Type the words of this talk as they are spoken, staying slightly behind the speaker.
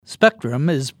Spectrum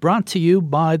is brought to you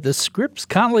by the Scripps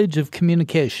College of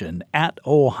Communication at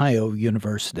Ohio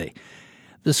University.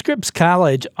 The Scripps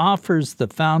College offers the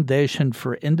foundation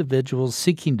for individuals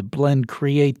seeking to blend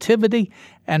creativity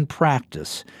and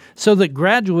practice so that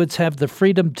graduates have the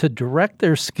freedom to direct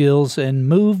their skills and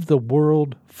move the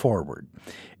world forward.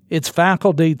 Its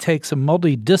faculty takes a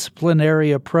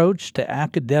multidisciplinary approach to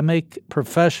academic,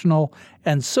 professional,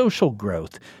 and social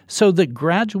growth so that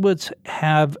graduates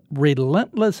have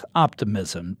relentless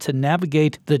optimism to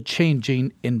navigate the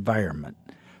changing environment.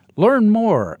 Learn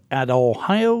more at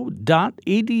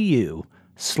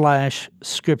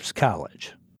ohio.edu/Scripps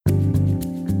College.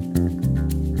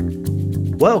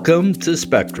 Welcome to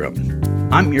Spectrum.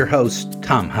 I'm your host,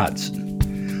 Tom Hudson.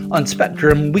 On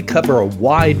Spectrum, we cover a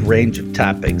wide range of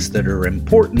topics that are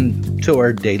important to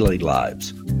our daily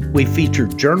lives. We feature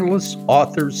journalists,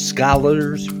 authors,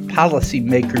 scholars,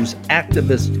 policymakers,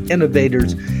 activists,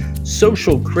 innovators,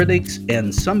 social critics,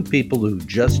 and some people who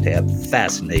just have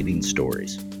fascinating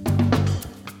stories.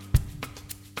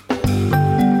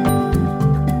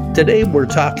 Today, we're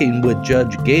talking with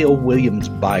Judge Gail Williams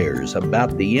Byers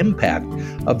about the impact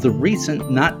of the recent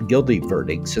not guilty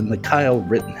verdicts in the Kyle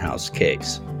Rittenhouse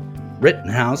case.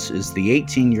 Rittenhouse is the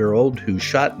 18-year-old who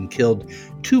shot and killed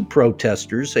two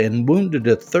protesters and wounded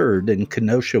a third in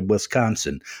Kenosha,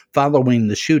 Wisconsin, following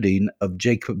the shooting of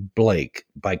Jacob Blake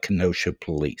by Kenosha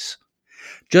police.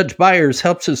 Judge Byers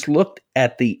helps us look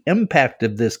at the impact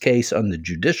of this case on the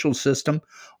judicial system,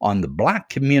 on the Black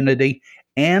community,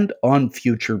 and on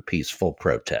future peaceful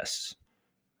protests.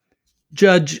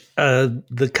 Judge,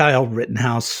 the Kyle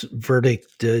Rittenhouse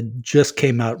verdict just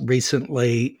came out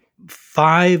recently.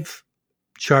 5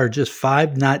 charges,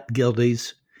 5 not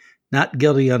guilties: not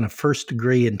guilty on a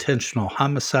first-degree intentional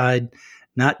homicide,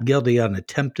 not guilty on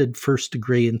attempted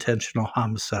first-degree intentional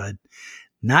homicide,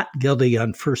 not guilty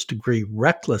on first-degree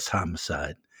reckless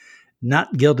homicide,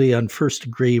 not guilty on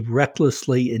first-degree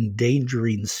recklessly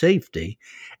endangering safety,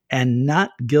 and not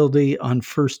guilty on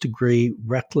first-degree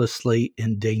recklessly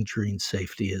endangering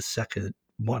safety as second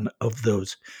one of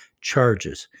those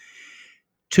charges.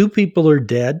 2 people are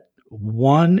dead.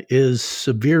 1 is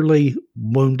severely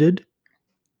wounded.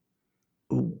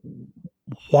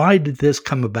 Why did this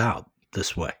come about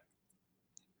this way?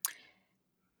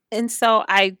 And so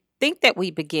I think that we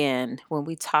begin when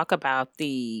we talk about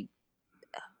the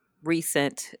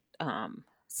recent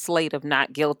slate of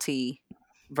not guilty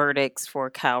verdicts for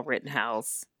Kyle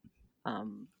Rittenhouse.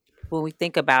 When we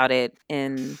think about it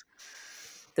in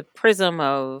the prism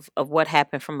of what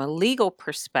happened from a legal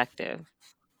perspective,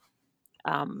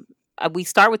 we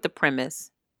start with the premise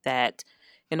that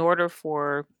in order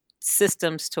for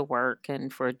systems to work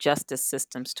and for justice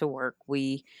systems to work,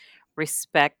 we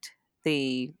respect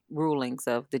the rulings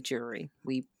of the jury.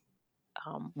 We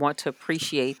want to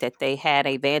appreciate that they had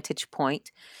a vantage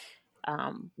point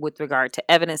with regard to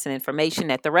evidence and information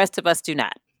that the rest of us do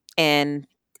not. And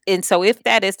so if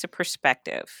that is the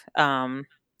perspective,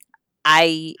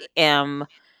 I am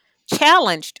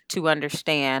challenged to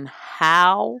understand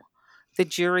how the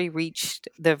jury reached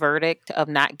the verdict of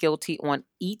not guilty on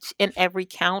each and every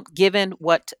count, given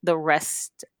what the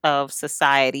rest of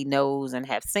society knows and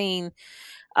have seen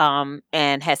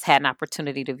and has had an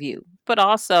opportunity to view. But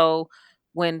also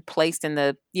when placed in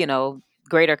the,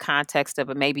 greater context of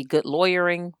a maybe good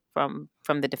lawyering from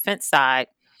the defense side.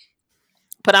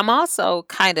 But I'm also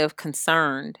kind of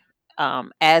concerned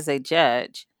as a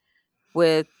judge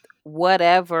with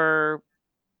whatever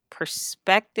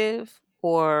perspective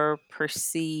or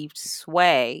perceived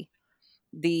sway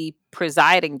the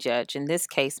presiding judge in this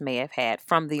case may have had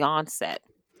from the onset.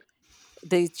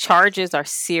 The charges are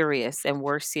serious and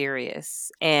were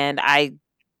serious. And I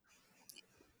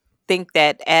think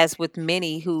that, as with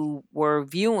many who were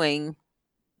viewing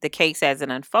the case as it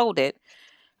unfolded,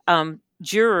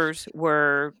 jurors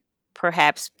were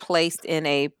perhaps placed in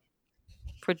a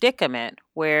predicament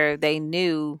where they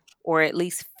knew, or at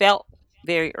least felt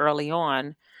very early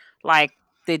on, like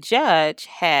the judge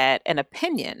had an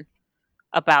opinion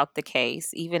about the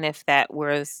case, even if that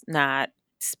was not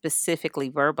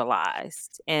specifically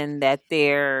verbalized, and that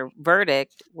their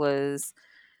verdict was,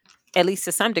 at least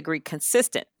to some degree,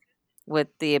 consistent with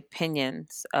the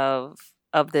opinions of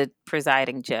the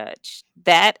presiding judge.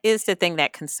 That is the thing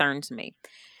that concerns me.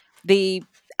 The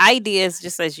idea is,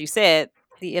 just as you said,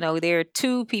 there are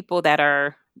 2 people that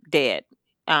are dead,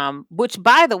 which,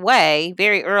 by the way,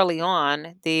 very early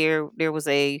on, there was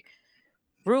a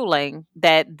ruling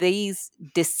that these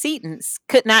decedents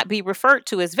could not be referred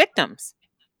to as victims.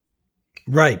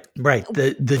 Right, right.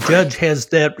 The judge has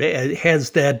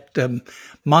that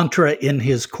mantra in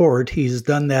his court. He's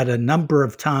done that a number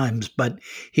of times, but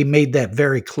he made that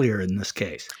very clear in this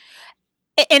case.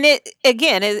 And it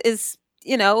again is,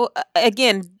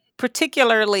 again,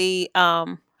 particularly,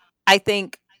 I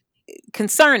think,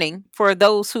 concerning for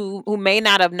those who may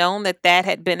not have known that that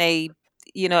had been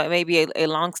maybe a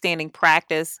longstanding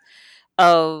practice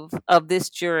of this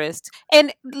jurist.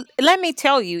 And let me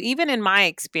tell you, even in my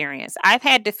experience, I've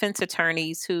had defense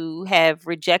attorneys who have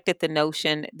rejected the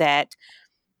notion that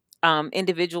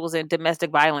individuals in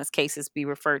domestic violence cases be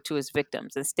referred to as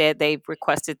victims. Instead, they've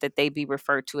requested that they be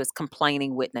referred to as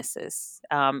complaining witnesses.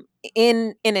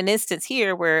 In an instance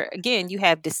here where, again, you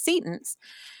have decedents,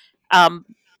 um,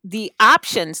 the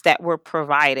options that were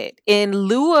provided in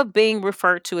lieu of being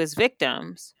referred to as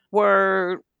victims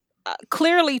were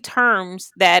clearly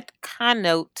terms that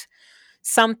connote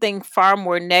something far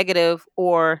more negative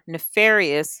or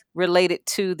nefarious related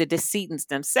to the decedents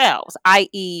themselves,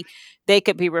 i.e., they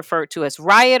could be referred to as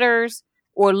rioters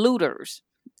or looters.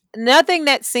 Nothing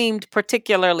that seemed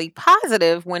particularly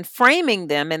positive when framing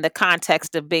them in the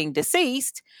context of being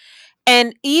deceased.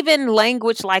 And even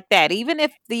language like that, even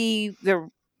if the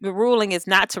ruling is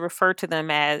not to refer to them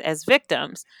as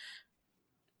victims,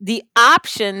 the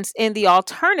options in the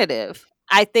alternative,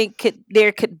 I think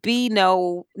there could be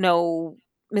no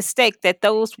mistake that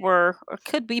those were or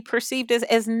could be perceived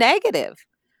as negative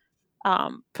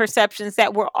perceptions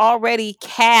that were already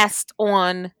cast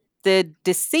on the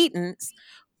decedents,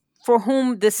 for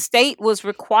whom the state was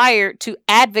required to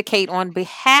advocate on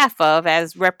behalf of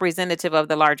as representative of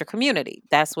the larger community.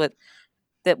 That's what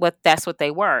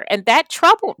they were, and that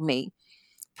troubled me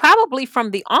probably from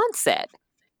the onset.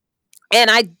 And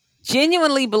I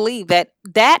genuinely believe that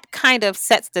that kind of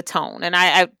sets the tone. And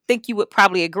I think you would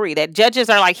probably agree that judges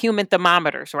are like human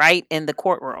thermometers, right? In the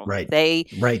courtroom, Right, they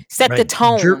right, set the right.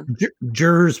 tone.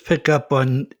 Jurors pick up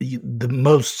on the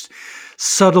most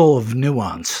subtle of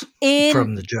nuance In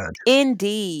from the judge.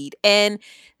 Indeed. And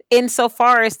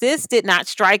insofar as this did not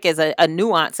strike as a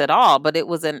nuance at all, but it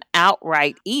was an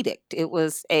outright edict, it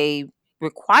was a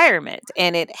requirement,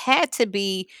 and it had to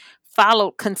be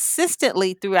followed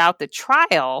consistently throughout the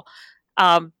trial.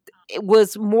 It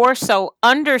was more so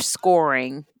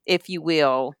underscoring, if you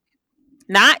will,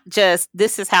 not just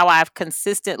this is how I've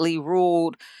consistently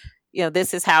ruled,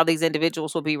 this is how these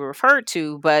individuals will be referred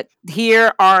to, but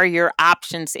here are your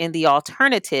options in the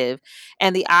alternative.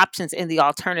 And the options in the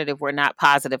alternative were not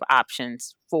positive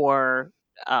options for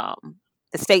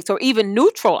the states, or even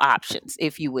neutral options,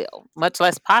 if you will, much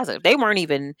less positive. They weren't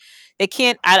even, they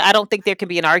can't, I don't think there can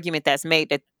be an argument that's made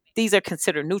that these are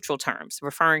considered neutral terms.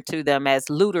 Referring to them as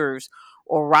looters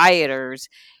or rioters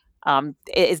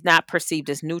is not perceived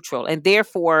as neutral, and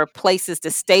therefore places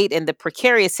the state in the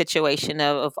precarious situation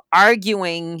of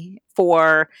arguing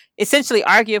for, essentially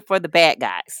arguing for the bad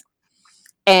guys,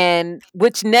 and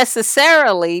which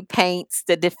necessarily paints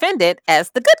the defendant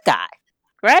as the good guy,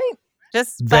 right?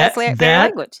 Just by its That very that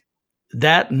language.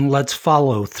 That, and let's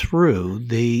follow through.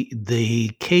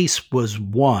 The case was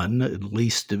won, at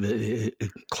least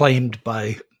claimed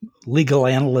by legal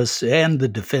analysts and the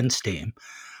defense team,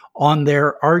 on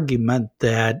their argument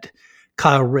that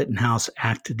Kyle Rittenhouse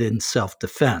acted in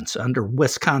self-defense. Under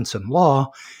Wisconsin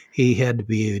law, he had to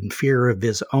be in fear of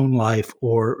his own life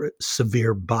or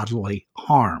severe bodily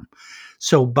harm.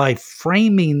 So by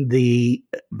framing the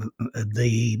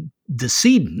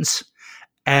decedents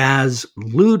as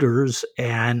looters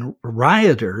and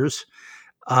rioters,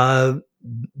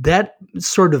 that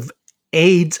sort of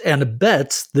aids and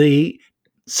abets the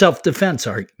self-defense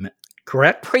argument,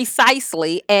 correct?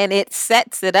 Precisely, and it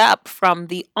sets it up from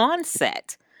the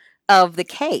onset of the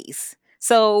case.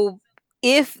 So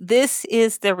if this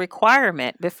is the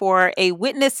requirement before a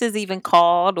witness is even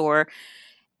called or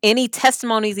any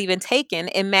testimony is even taken,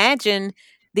 imagine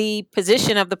the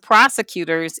position of the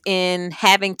prosecutors in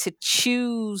having to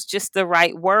choose just the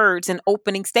right words and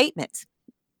opening statements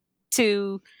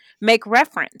to make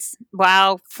reference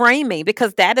while framing,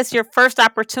 because that is your first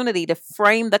opportunity to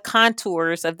frame the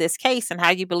contours of this case and how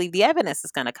you believe the evidence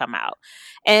is going to come out.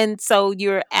 And so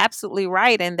you're absolutely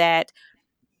right in that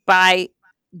by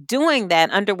doing that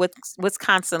under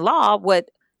Wisconsin law,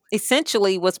 what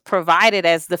essentially was provided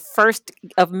as the first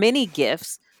of many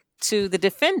gifts to the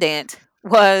defendant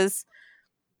was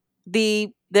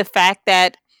the fact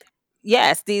that,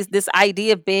 yes, this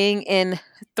idea of being in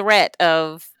threat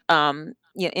of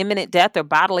imminent death or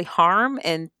bodily harm,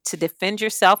 and to defend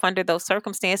yourself under those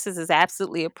circumstances is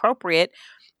absolutely appropriate.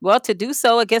 Well, to do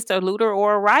so against a looter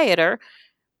or a rioter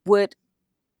would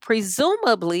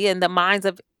presumably, in the minds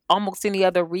of almost any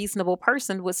other reasonable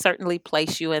person would certainly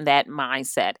place you in that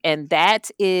mindset. And that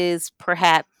is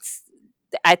perhaps,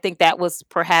 I think that was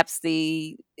perhaps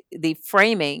the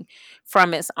framing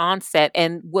from its onset,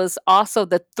 and was also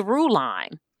the through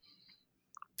line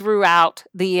throughout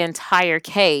the entire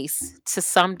case to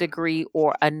some degree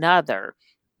or another.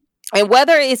 And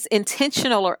whether it's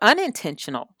intentional or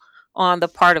unintentional on the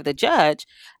part of the judge,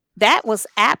 that was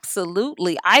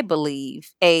absolutely, I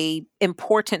believe, a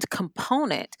important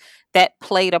component that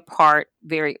played a part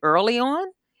very early on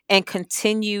and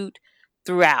continued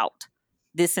throughout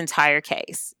this entire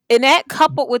case. And that,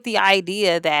 coupled with the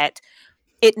idea that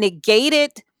it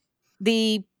negated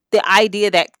the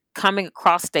idea that coming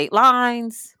across state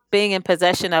lines, being in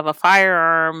possession of a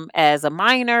firearm as a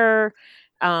minor,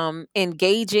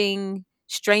 engaging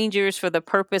strangers for the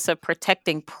purpose of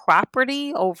protecting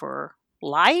property over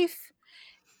life,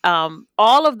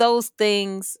 all of those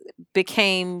things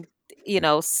became,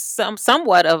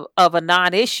 somewhat of a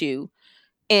non-issue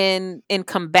in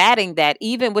combating that,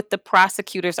 even with the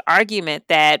prosecutor's argument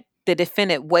that the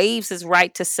defendant waives his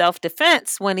right to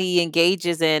self-defense when he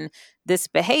engages in this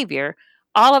behavior.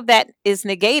 All of that is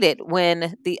negated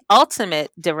when the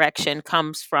ultimate direction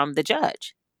comes from the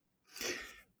judge.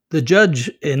 The judge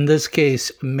in this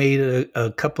case made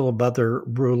a couple of other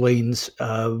rulings.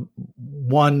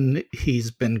 One he's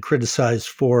been criticized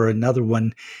for, another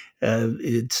one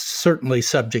it's certainly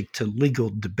subject to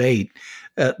legal debate.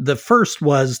 The first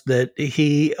was that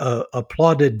he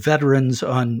applauded veterans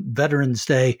on Veterans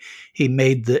Day. He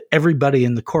made everybody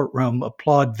in the courtroom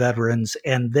applaud veterans,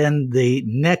 and then the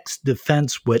next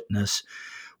defense witness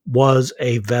was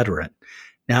a veteran.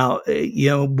 Now,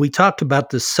 we talked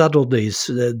about the subtleties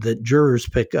that jurors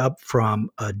pick up from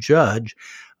a judge.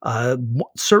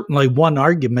 Certainly one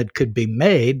argument could be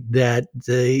made that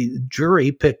the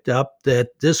jury picked up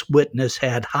that this witness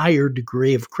had higher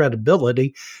degree of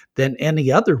credibility than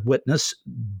any other witness,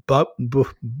 but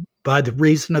by the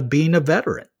reason of being a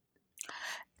veteran.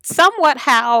 Somewhat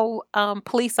how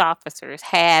police officers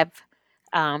have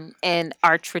and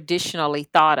are traditionally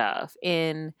thought of,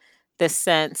 in the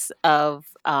sense of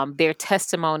their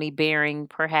testimony bearing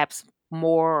perhaps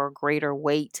more or greater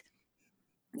weight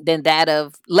than that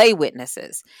of lay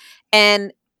witnesses.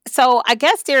 And so I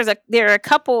guess there are a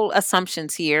couple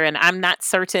assumptions here, and I'm not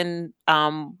certain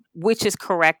which is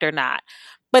correct or not.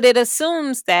 But it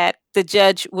assumes that the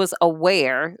judge was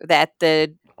aware that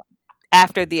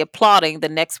after the applauding, the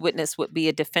next witness would be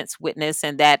a defense witness,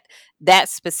 and that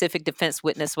specific defense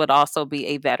witness would also be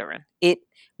a veteran. It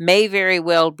may very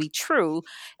well be true.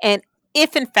 And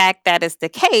if in fact that is the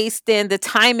case, then the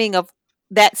timing of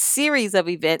that series of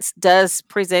events does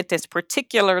present as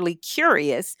particularly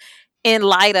curious in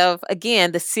light of,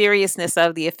 again, the seriousness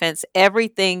of the offense,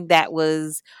 everything that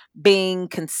was being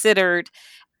considered,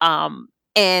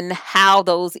 and how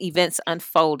those events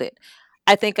unfolded.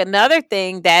 I think another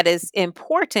thing that is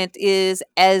important is,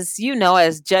 as you know,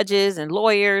 as judges and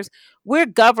lawyers, we're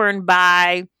governed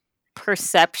by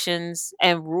perceptions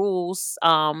and rules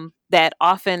that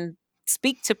often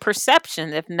speak to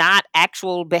perception, if not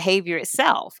actual behavior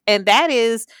itself. And that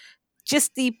is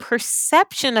just the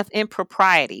perception of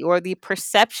impropriety, or the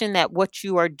perception that what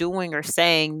you are doing or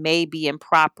saying may be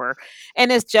improper.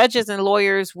 And as judges and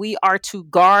lawyers, we are to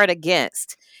guard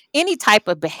against any type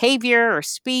of behavior or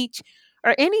speech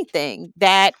or anything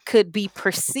that could be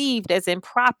perceived as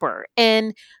improper.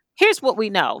 And here's what we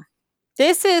know.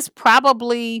 This is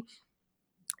probably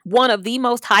one of the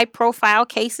most high-profile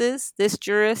cases this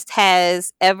jurist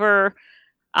has ever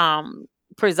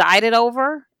presided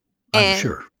over. I'm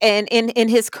sure. And in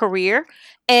his career.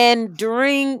 And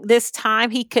during this time,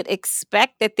 he could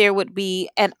expect that there would be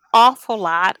an awful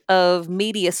lot of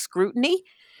media scrutiny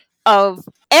of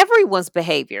everyone's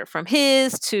behavior, from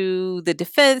his to the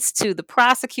defense to the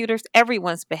prosecutors,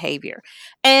 everyone's behavior.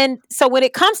 And so when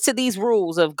it comes to these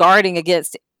rules of guarding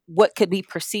against what could be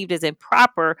perceived as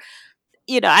improper,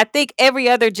 I think every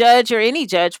other judge or any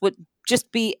judge would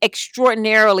just be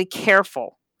extraordinarily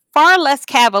careful, far less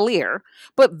cavalier,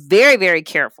 but very, very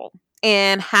careful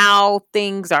in how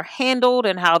things are handled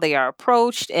and how they are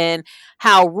approached and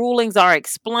how rulings are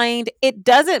explained. It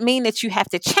doesn't mean that you have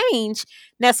to change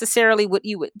necessarily what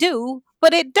you would do,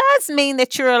 but it does mean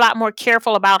that you're a lot more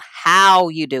careful about how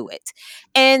you do it.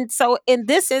 And so in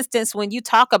this instance, when you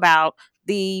talk about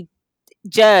the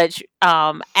judge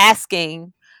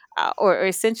asking or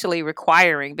essentially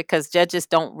requiring, because judges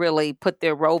don't really put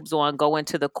their robes on, go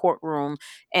into the courtroom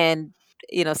and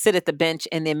sit at the bench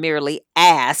and then merely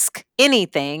ask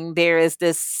anything. There is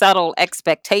this subtle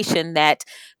expectation that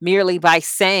merely by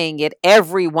saying it,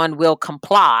 everyone will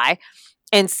comply.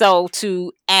 And so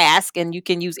to ask, and you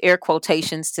can use air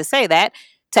quotations to say that,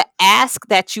 to ask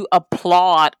that you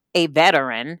applaud a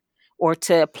veteran or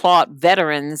to applaud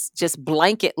veterans just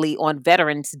blanketly on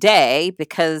Veterans Day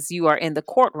because you are in the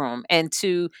courtroom, and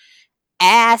to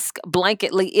ask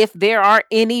blanketly if there are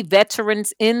any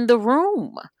veterans in the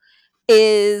room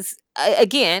is,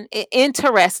 again,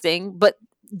 interesting. But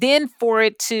then for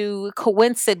it to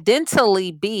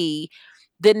coincidentally be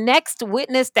the next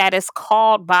witness that is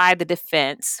called by the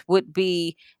defense would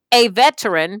be a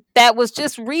veteran that was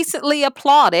just recently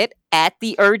applauded at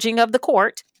the urging of the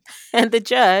court and the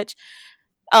judge,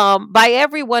 by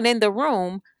everyone in the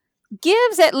room,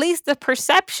 gives at least the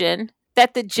perception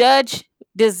that the judge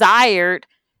desired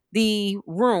the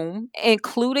room,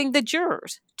 including the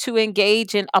jurors, to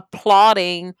engage in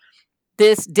applauding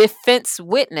this defense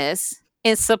witness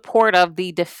in support of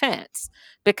the defense,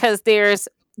 because there's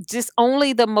just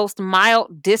only the most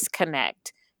mild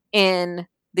disconnect in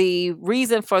the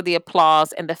reason for the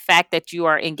applause and the fact that you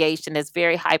are engaged in this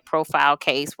very high profile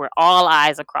case where all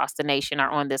eyes across the nation are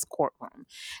on this courtroom.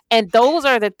 And those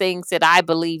are the things that I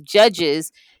believe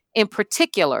judges in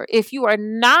particular, if you are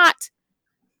not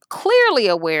clearly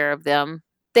aware of them,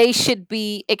 they should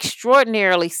be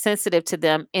extraordinarily sensitive to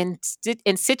them in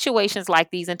situations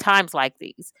like these, in times like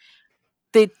these.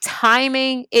 The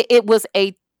timing,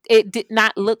 it did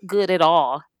not look good at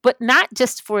all, but not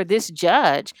just for this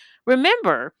judge.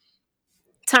 Remember,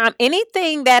 Tom,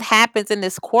 anything that happens in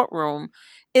this courtroom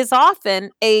is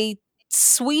often a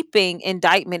sweeping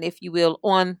indictment, if you will,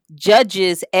 on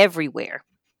judges everywhere,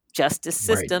 justice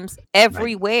Right. systems Right.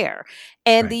 everywhere.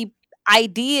 And Right. the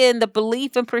idea and the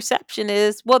belief and perception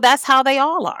is, well, that's how they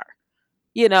all are,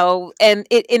 and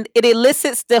it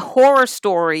elicits the horror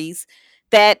stories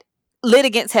that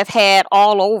litigants have had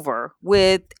all over,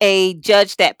 with a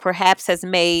judge that perhaps has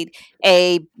made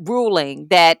a ruling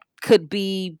that could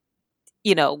be,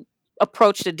 you know,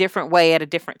 approached a different way at a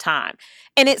different time.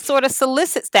 And it sort of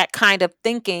solicits that kind of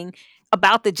thinking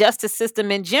about the justice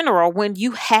system in general when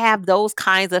you have those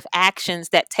kinds of actions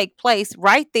that take place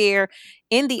right there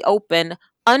in the open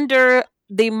under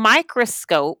the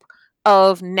microscope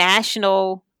of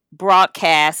national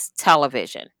broadcast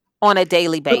television on a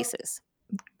daily basis.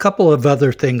 Couple of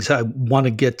other things I want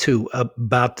to get to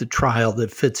about the trial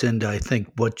that fits into, I think,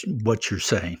 what you're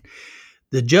saying.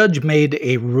 The judge made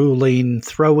a ruling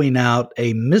throwing out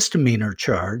a misdemeanor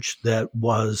charge that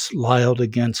was filed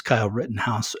against Kyle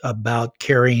Rittenhouse about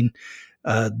carrying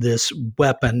this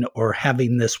weapon or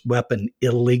having this weapon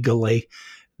illegally,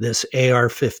 this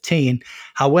AR-15.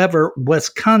 However,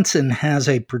 Wisconsin has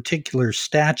a particular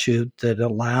statute that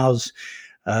allows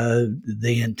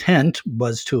the intent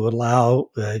was to allow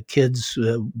kids,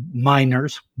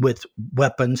 minors with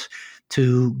weapons,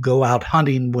 to go out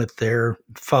hunting with their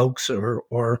folks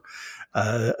or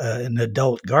an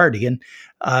adult guardian.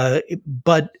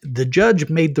 But the judge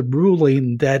made the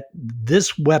ruling that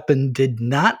this weapon did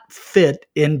not fit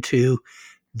into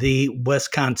the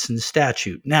Wisconsin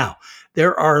statute. Now,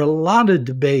 there are a lot of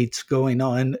debates going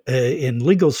on in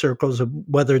legal circles of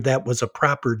whether that was a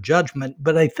proper judgment,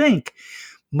 but I think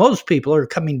most people are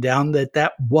coming down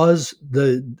that was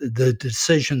the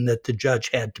decision that the judge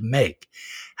had to make.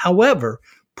 However,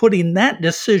 putting that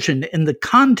decision in the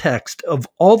context of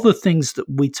all the things that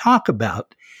we talk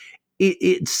about,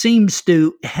 it seems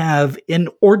to have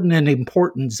inordinate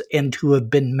importance and to have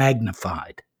been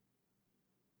magnified.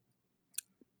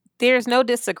 There's no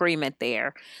disagreement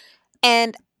there.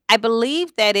 And I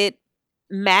believe that it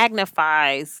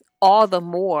magnifies all the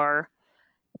more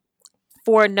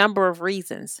for a number of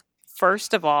reasons.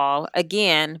 First of all,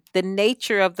 again, the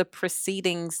nature of the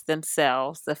proceedings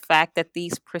themselves, the fact that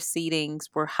these proceedings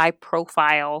were high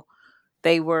profile,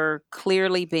 they were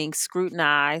clearly being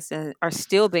scrutinized and are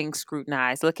still being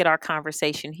scrutinized. Look at our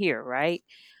conversation here, right?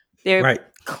 They're Right.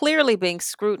 clearly being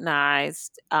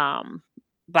scrutinized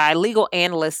by legal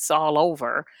analysts all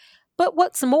over. But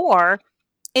what's more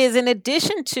is, in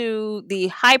addition to the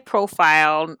high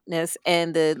profileness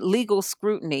and the legal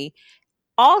scrutiny,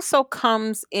 also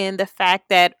comes in the fact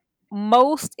that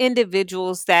most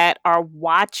individuals that are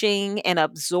watching and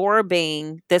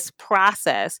absorbing this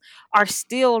process are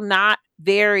still not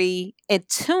very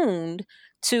attuned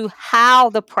to how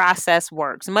the process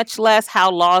works, much less how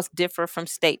laws differ from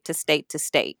state to state to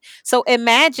state. So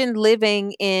imagine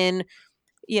living in,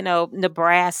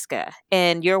 Nebraska,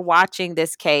 and you're watching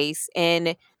this case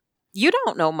and you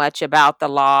don't know much about the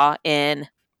law in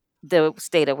the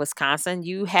state of Wisconsin.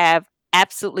 You have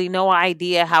absolutely no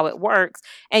idea how it works,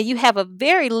 and you have a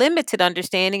very limited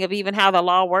understanding of even how the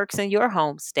law works in your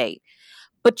home state.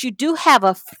 But you do have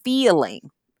a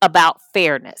feeling about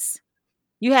fairness.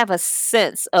 You have a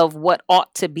sense of what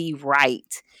ought to be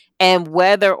right and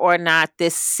whether or not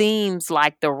this seems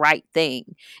like the right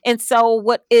thing. And so,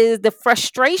 what is the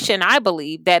frustration, I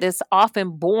believe, that is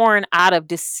often born out of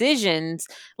decisions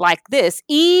like this,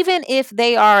 even if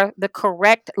they are the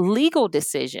correct legal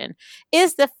decision,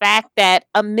 is the fact that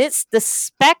amidst the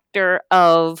specter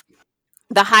of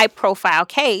the high profile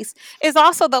case is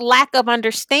also the lack of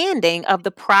understanding of the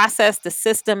process, the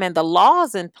system, and the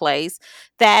laws in place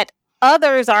that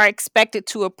others are expected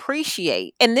to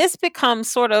appreciate. And this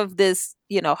becomes sort of this,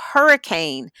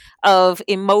 hurricane of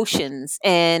emotions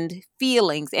and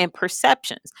feelings and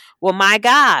perceptions. Well, my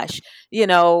gosh,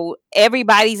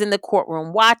 everybody's in the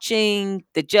courtroom watching.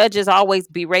 The judge is always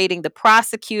berating the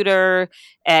prosecutor.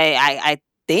 I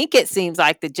think it seems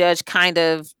like the judge kind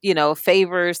of,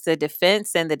 favors the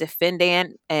defense and the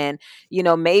defendant. And,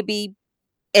 maybe,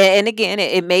 and again,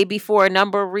 it may be for a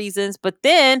number of reasons, but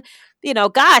then,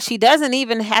 gosh, he doesn't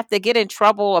even have to get in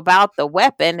trouble about the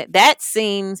weapon. That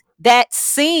seems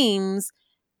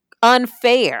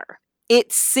unfair.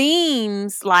 It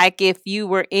seems like if you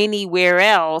were anywhere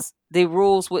else, the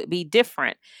rules would be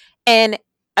different. And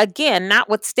again,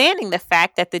 notwithstanding the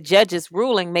fact that the judge's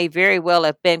ruling may very well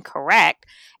have been correct,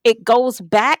 it goes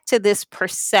back to this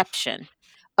perception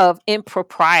of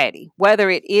impropriety,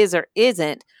 whether it is or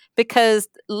isn't, because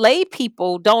lay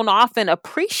people don't often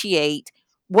appreciate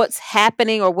what's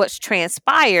happening or what's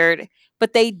transpired,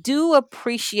 but they do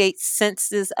appreciate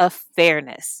senses of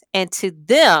fairness. And to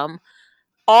them,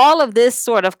 all of this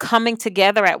sort of coming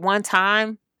together at one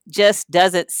time just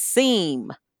doesn't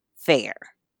seem fair.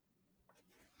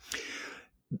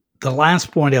 The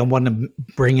last point I want to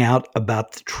bring out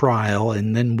about the trial,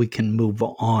 and then we can move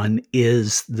on,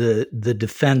 is the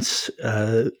defense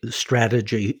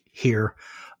strategy here.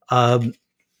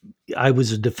 I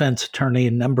was a defense attorney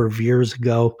a number of years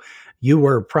ago. You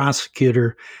were a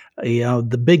prosecutor.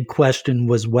 The big question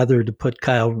was whether to put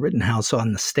Kyle Rittenhouse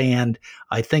on the stand.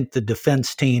 I think the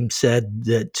defense team said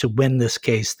that to win this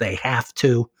case, they have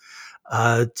to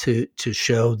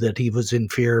show that he was in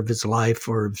fear of his life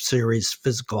or serious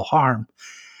physical harm.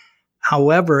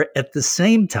 However, at the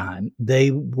same time,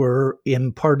 they were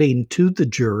imparting to the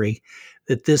jury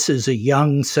that this is a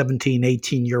young 17,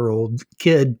 18-year-old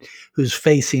kid who's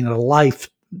facing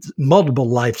multiple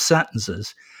life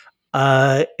sentences,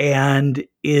 and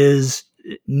is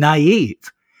naive.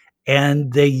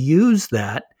 And they use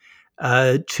that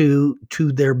to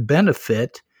their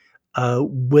benefit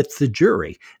with the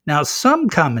jury. Now, some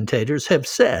commentators have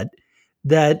said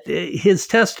that his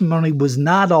testimony was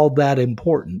not all that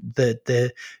important, that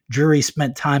the jury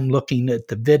spent time looking at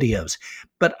the videos.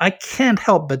 But I can't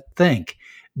help but think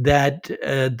that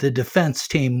the defense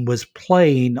team was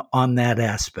playing on that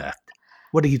aspect.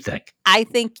 What do you think? I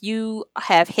think you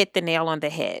have hit the nail on the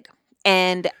head.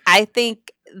 And I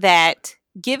think that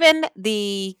given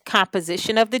the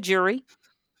composition of the jury,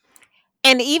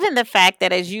 and even the fact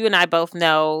that, as you and I both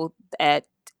know, that,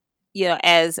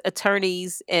 as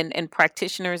attorneys and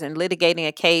practitioners and litigating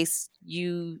a case,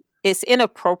 it's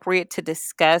inappropriate to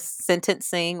discuss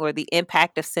sentencing or the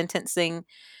impact of sentencing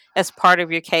as part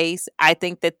of your case. I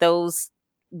think that those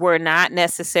were not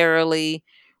necessarily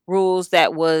rules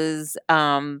that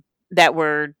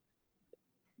were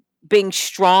being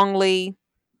strongly.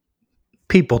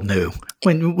 People knew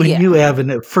when you have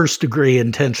a first degree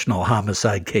intentional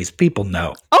homicide case, people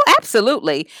know. Oh,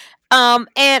 absolutely.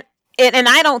 And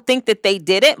I don't think that they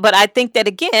did it, but I think that,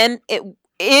 again,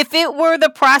 if it were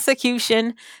the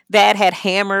prosecution that had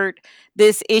hammered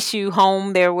this issue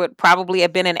home, there would probably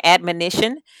have been an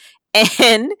admonition.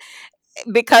 And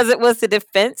because it was the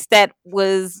defense that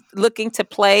was looking to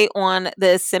play on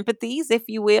the sympathies, if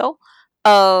you will,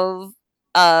 of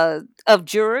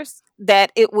jurors,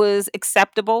 that it was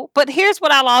acceptable. But here's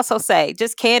what I'll also say,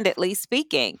 just candidly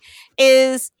speaking,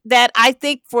 is that I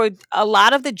think for a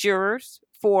lot of the jurors,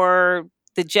 for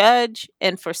the judge,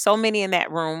 and for so many in that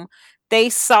room, they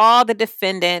saw the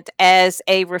defendant as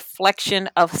a reflection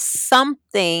of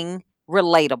something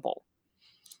relatable.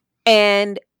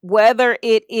 And whether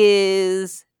it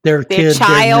is their kid,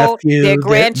 child, their nephew, their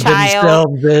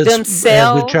grandchild,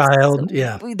 themselves, the child,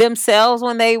 themselves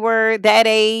when they were that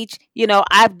age.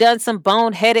 I've done some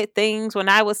boneheaded things when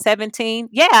I was 17.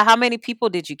 Yeah, how many people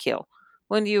did you kill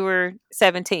when you were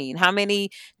 17? How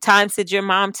many times did your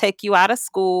mom take you out of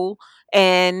school,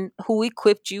 and who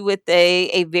equipped you with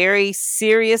a very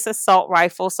serious assault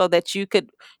rifle so that you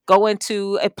could go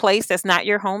into a place that's not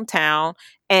your hometown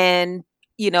and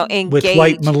engage with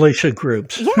white militia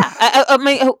groups? Yeah. I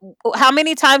mean, how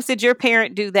many times did your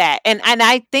parent do that? And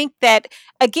I think that,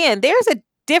 again, there's a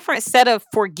different set of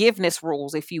forgiveness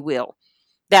rules, if you will,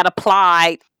 that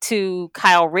applied to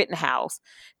Kyle Rittenhouse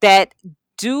that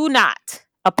do not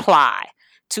apply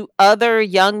to other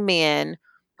young men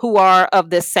who are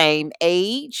of the same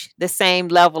age, the same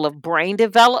level of brain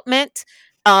development,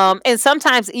 and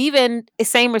sometimes even a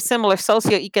same or similar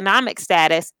socioeconomic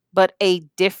status, but a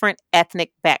different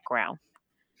ethnic background.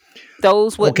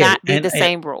 Those would Okay, not be the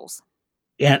same rules.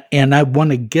 and I want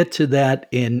to get to that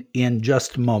in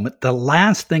just a moment. The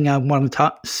last thing I want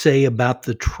to say about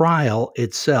the trial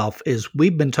itself is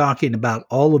we've been talking about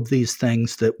all of these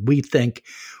things that we think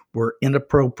were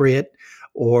inappropriate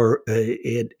or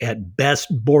at best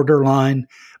borderline,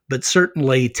 but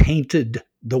certainly tainted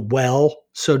the well,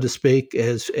 so to speak,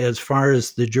 as far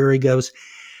as the jury goes.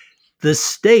 The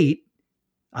state,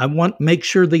 I want to make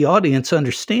sure the audience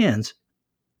understands,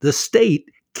 the state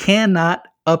cannot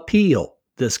appeal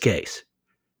this case.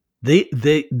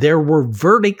 There were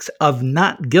verdicts of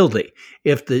not guilty.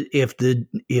 If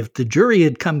the jury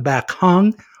had come back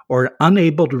hung or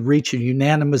unable to reach a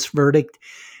unanimous verdict,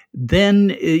 then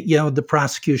the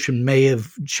prosecution may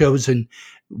have chosen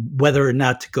whether or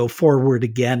not to go forward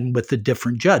again with a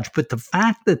different judge. But the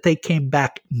fact that they came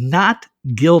back not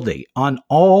guilty on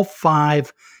all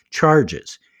 5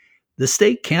 charges, the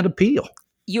state can't appeal.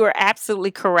 You are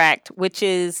absolutely correct, which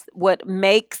is what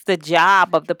makes the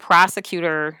job of the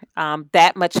prosecutor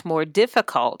that much more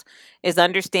difficult, is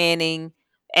understanding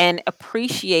and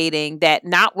appreciating that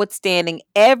notwithstanding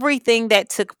everything that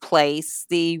took place,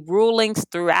 the rulings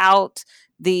throughout,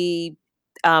 the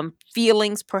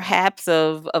feelings perhaps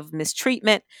of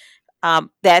mistreatment,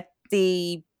 that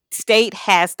the state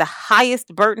has the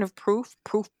highest burden of proof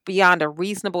beyond a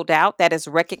reasonable doubt that is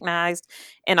recognized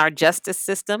in our justice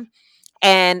system.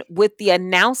 And with the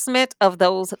announcement of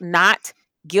those not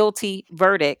guilty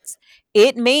verdicts,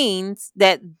 it means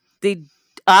that the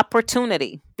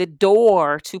opportunity, the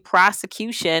door to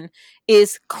prosecution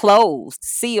is closed,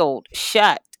 sealed,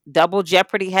 shut. Double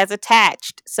jeopardy has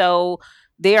attached. So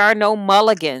there are no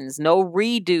mulligans, no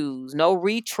redos, no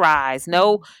retries,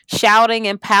 no shouting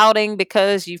and pouting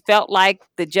because you felt like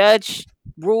the judge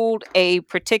ruled a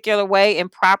particular way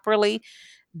improperly.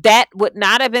 That would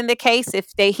not have been the case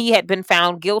if he had been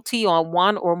found guilty on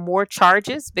one or more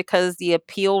charges, because the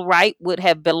appeal right would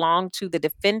have belonged to the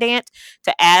defendant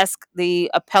to ask the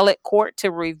appellate court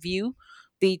to review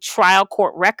the trial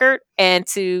court record and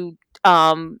to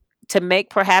make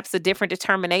perhaps a different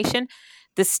determination.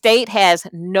 The state has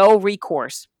no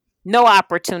recourse, no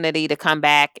opportunity to come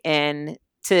back and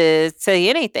to say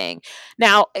anything.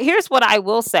 Now, here's what I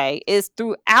will say is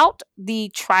throughout the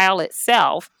trial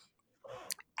itself,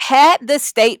 had the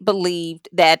state believed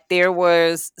that there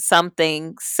was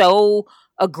something so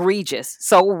egregious,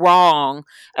 so wrong,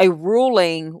 a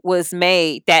ruling was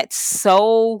made that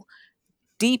so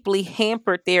deeply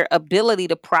hampered their ability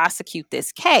to prosecute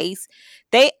this case,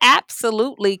 they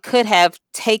absolutely could have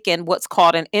taken what's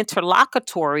called an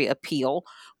interlocutory appeal,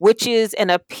 which is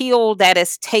an appeal that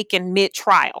is taken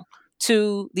mid-trial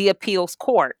to the appeals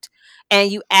court.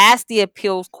 And you ask the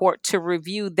appeals court to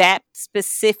review that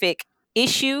specific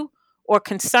issue or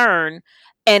concern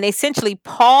and essentially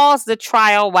pause the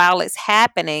trial while it's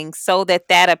happening so that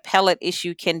that appellate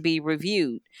issue can be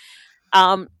reviewed.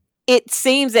 It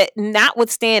seems that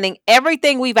notwithstanding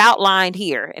everything we've outlined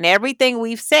here and everything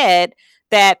we've said,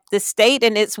 that the state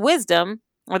in its wisdom,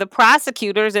 or the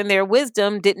prosecutors in their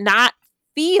wisdom, did not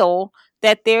feel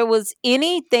that there was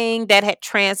anything that had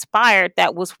transpired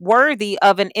that was worthy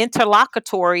of an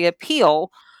interlocutory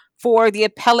appeal for the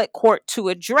appellate court to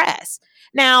address.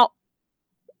 Now,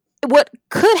 what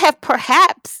could have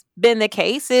perhaps been the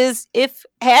case is if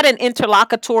had an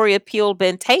interlocutory appeal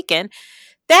been taken,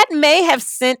 that may have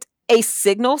sent a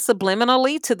signal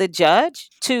subliminally to the judge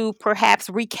to perhaps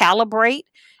recalibrate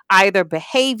either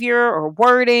behavior or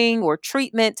wording or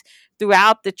treatment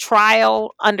throughout the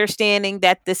trial, understanding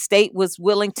that the state was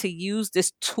willing to use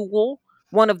this tool,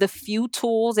 one of the few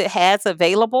tools it has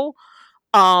available,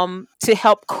 to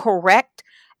help correct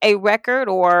a record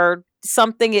or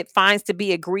something it finds to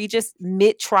be egregious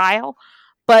mid-trial.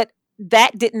 But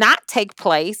that did not take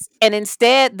place. And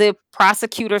instead, the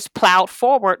prosecutors plowed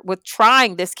forward with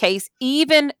trying this case,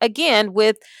 even again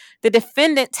with the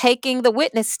defendant taking the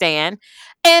witness stand.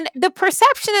 And the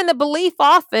perception and the belief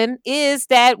often is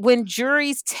that when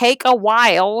juries take a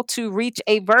while to reach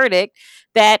a verdict,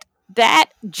 that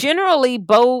generally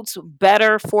bodes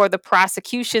better for the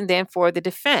prosecution than for the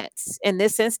defense. In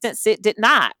this instance, it did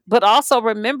not. But also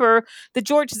remember the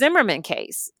George Zimmerman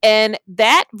case. And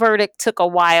that verdict took a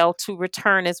while to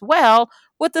return as well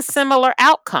with a similar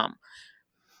outcome.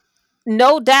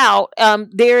 No doubt,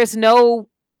 there is no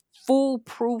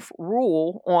foolproof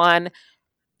rule on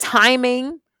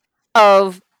timing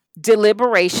of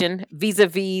deliberation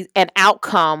vis-a-vis an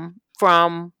outcome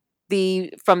from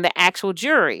the actual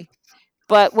jury.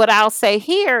 But what I'll say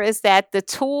here is that the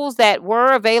tools that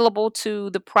were available to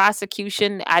the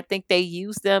prosecution, I think they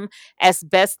used them as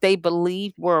best they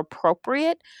believed were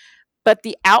appropriate. But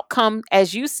the outcome,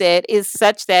 as you said, is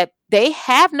such that they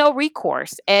have no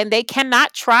recourse and they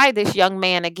cannot try this young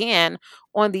man again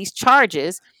on these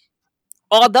charges,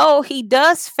 although he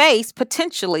does face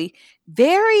potentially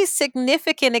very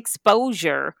significant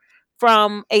exposure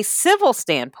from a civil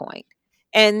standpoint.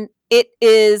 And it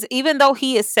is, even though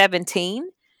he is 17,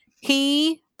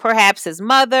 he, perhaps his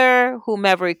mother,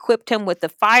 whomever equipped him with the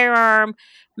firearm,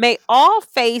 may all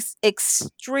face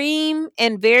extreme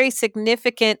and very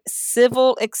significant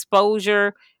civil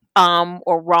exposure,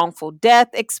 or wrongful death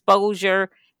exposure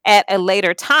at a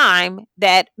later time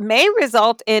that may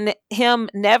result in him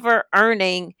never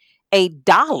earning a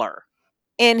dollar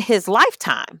in his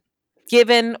lifetime,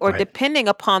 given or Right. depending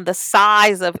upon the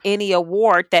size of any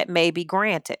award that may be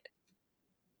granted.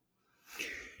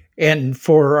 And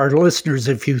for our listeners,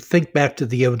 if you think back to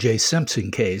the O.J.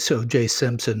 Simpson case, O.J.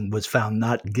 Simpson was found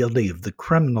not guilty of the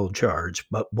criminal charge,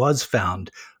 but was found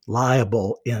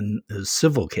liable in a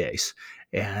civil case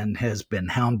and has been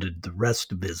hounded the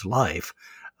rest of his life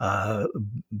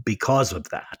because of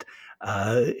that.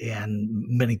 And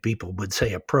many people would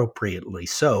say appropriately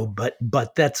so, but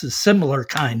that's a similar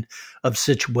kind of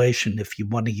situation if you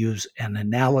want to use an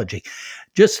analogy.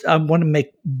 Just I want to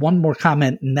make one more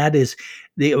comment, and that is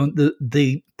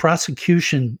the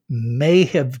prosecution may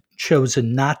have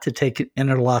chosen not to take an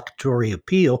interlocutory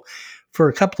appeal for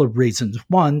a couple of reasons.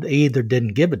 One, they either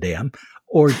didn't give a damn,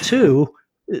 or two,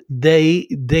 they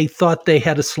thought they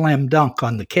had a slam dunk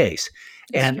on the case.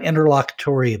 And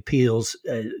interlocutory appeals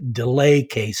delay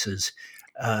cases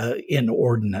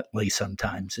inordinately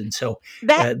sometimes, and so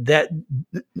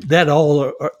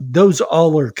those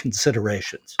all are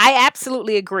considerations. I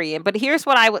absolutely agree. But here's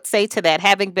what I would say to that,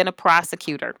 having been a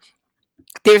prosecutor.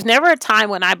 There's never a time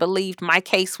when I believed my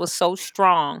case was so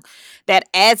strong that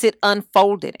as it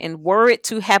unfolded, and were it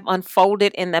to have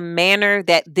unfolded in the manner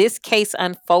that this case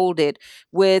unfolded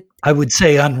with, I would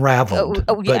say unraveled,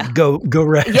 yeah. But go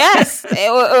right. Yes,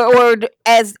 or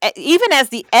as even as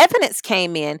the evidence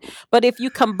came in. But if you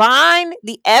combine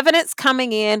the evidence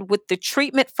coming in with the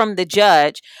treatment from the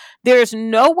judge, there's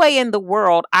no way in the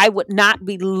world I would not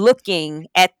be looking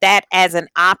at that as an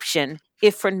option,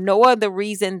 if for no other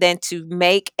reason than to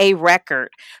make a record,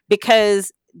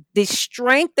 because the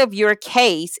strength of your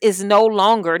case is no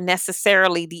longer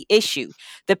necessarily the issue.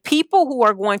 The people who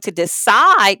are going to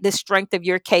decide the strength of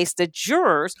your case, the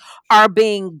jurors, are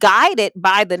being guided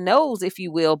by the nose, if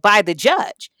you will, by the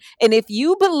judge. And if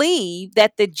you believe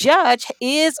that the judge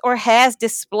is or has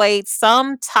displayed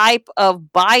some type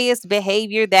of biased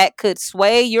behavior that could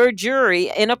sway your jury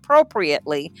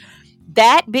inappropriately,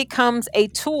 that becomes a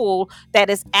tool that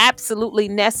is absolutely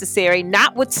necessary,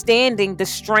 notwithstanding the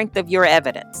strength of your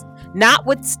evidence,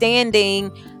 notwithstanding,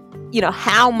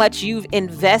 how much you've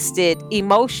invested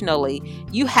emotionally.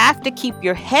 You have to keep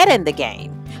your head in the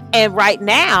game. And right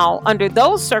now, under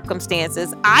those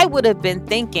circumstances, I would have been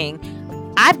thinking,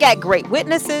 I've got great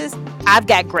witnesses, I've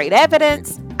got great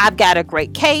evidence, I've got a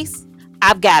great case,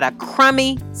 I've got a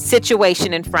crummy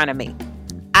situation in front of me.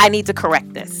 I need to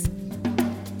correct this.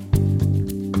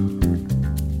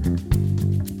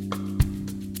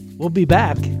 We'll be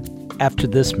back after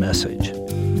this message.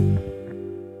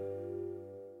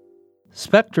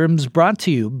 Spectrum's brought to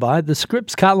you by the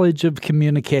Scripps College of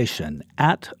Communication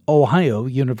at Ohio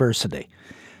University.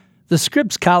 The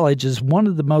Scripps College is one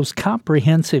of the most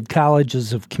comprehensive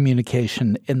colleges of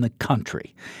communication in the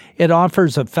country. It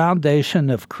offers a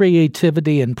foundation of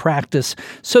creativity and practice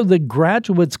so that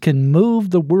graduates can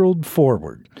move the world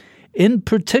forward. In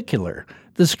particular,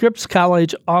 the Scripps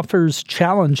College offers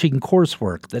challenging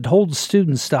coursework that holds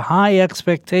students to high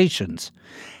expectations,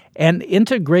 an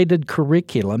integrated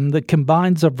curriculum that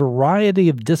combines a variety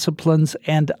of disciplines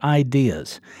and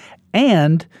ideas,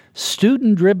 and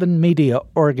student-driven media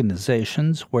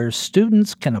organizations where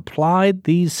students can apply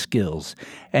these skills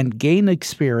and gain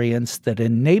experience that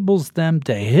enables them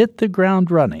to hit the ground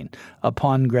running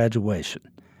upon graduation.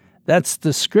 That's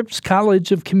the Scripps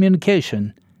College of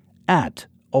Communication at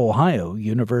Ohio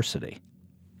University.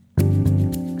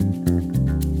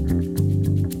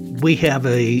 We have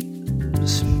a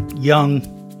young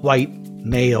white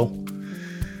male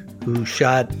who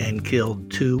shot and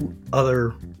killed two other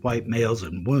white males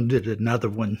and wounded another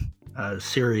one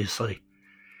seriously.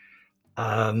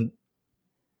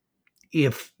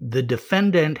 If the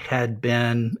defendant had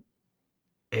been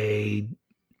a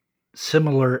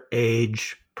similar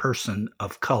age person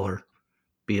of color,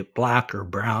 be it black or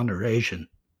brown or Asian,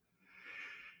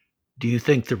 do you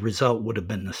think the result would have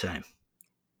been the same?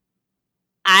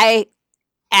 I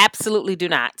absolutely do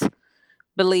not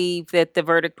believe that the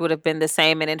verdict would have been the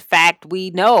same. And in fact, we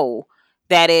know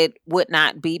that it would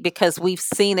not be, because we've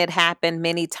seen it happen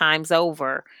many times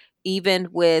over, even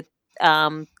with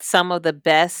some of the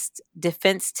best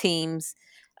defense teams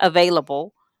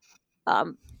available.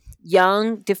 Um,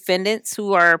 Young defendants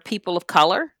who are people of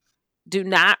color do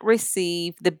not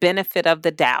receive the benefit of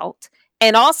the doubt.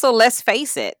 And also, let's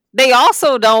face it, they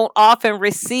also don't often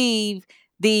receive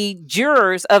the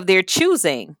jurors of their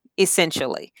choosing,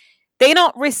 essentially. They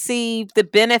don't receive the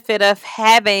benefit of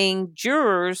having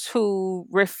jurors who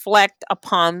reflect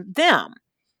upon them,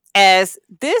 as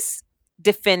this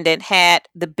defendant had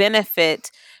the benefit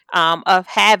of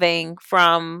having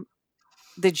from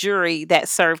the jury that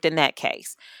served in that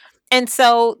case. And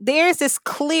so there's this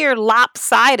clear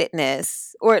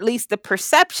lopsidedness, or at least the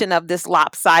perception of this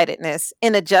lopsidedness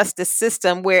in a justice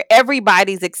system where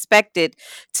everybody's expected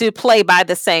to play by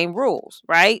the same rules,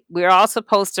 right? We're all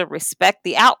supposed to respect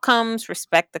the outcomes,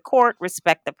 respect the court,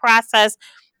 respect the process,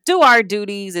 do our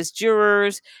duties as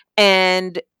jurors,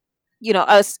 and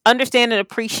us understand and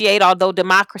appreciate, although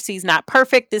democracy is not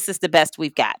perfect, this is the best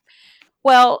we've got.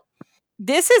 Well,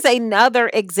 this is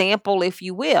another example, if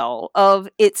you will, of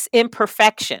its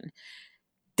imperfection.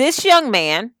 This young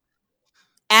man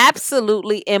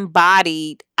absolutely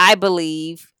embodied, I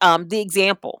believe, the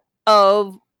example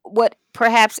of what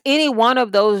perhaps any one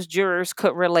of those jurors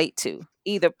could relate to,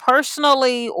 either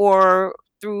personally or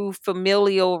through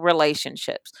familial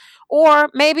relationships, or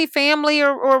maybe family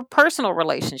or personal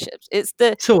relationships. It's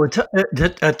the So it's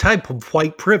a type of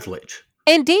white privilege.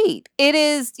 Indeed, it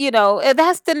is,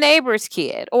 that's the neighbor's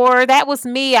kid, or that was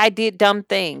me, I did dumb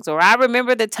things, or I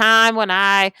remember the time when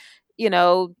I,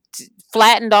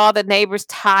 flattened all the neighbors'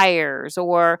 tires,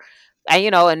 or,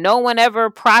 and no one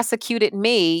ever prosecuted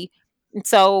me. And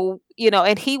so,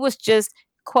 and he was just,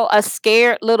 quote, a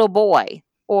scared little boy,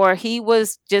 or he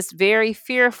was just very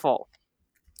fearful.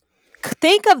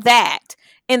 Think of that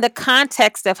in the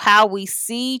context of how we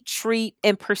see, treat,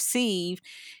 and perceive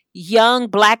young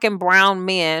black and brown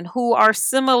men who are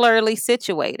similarly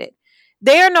situated.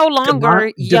 They are no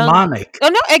longer young. Demonic. Oh,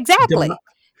 no, exactly.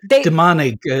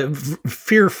 Demonic,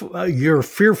 fearful. You're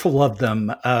fearful of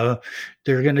them.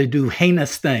 They're going to do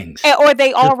heinous things, or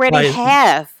they already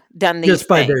have done these just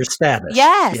by things. Their status.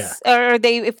 Yes, yeah. Or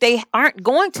if they aren't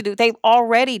going to do, they've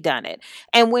already done it.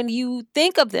 And when you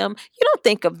think of them, you don't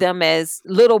think of them as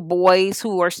little boys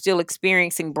who are still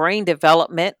experiencing brain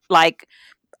development, like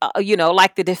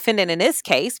the defendant in this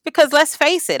case, because let's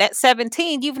face it, at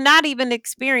 17, you've not even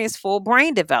experienced full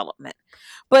brain development.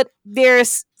 But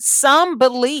there's some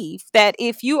belief that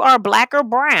if you are black or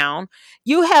brown,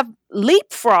 you have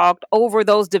leapfrogged over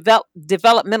those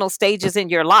developmental stages in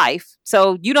your life.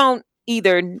 So you don't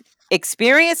either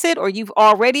experience it, or you've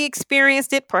already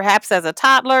experienced it, perhaps as a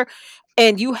toddler,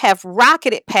 and you have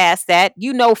rocketed past that.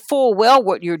 You know full well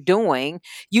what you're doing.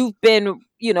 You've been,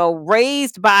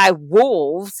 raised by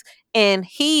wolves and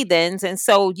heathens. And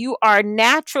so you are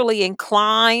naturally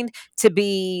inclined to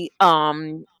be,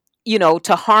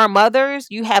 to harm others.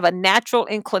 You have a natural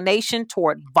inclination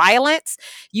toward violence.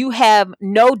 You have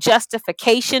no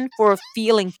justification for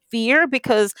feeling fear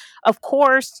because, of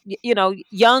course,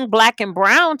 young black and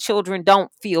brown children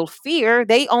don't feel fear.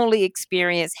 They only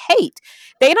experience hate.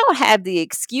 They don't have the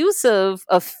excuse of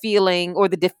feeling, or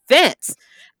the defense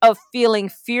of feeling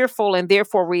fearful and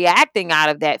therefore reacting out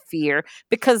of that fear,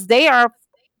 because they are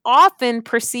often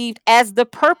perceived as the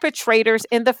perpetrators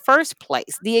in the first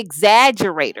place, the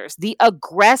exaggerators, the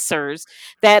aggressors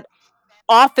that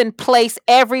often place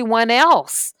everyone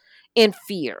else in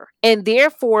fear. And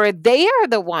therefore, they are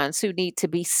the ones who need to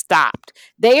be stopped.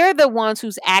 They are the ones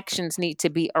whose actions need to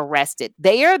be arrested.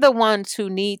 They are the ones who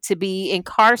need to be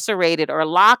incarcerated or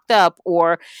locked up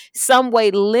or some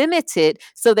way limited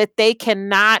so that they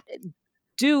cannot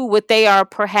do what they are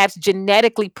perhaps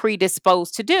genetically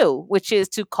predisposed to do, which is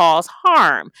to cause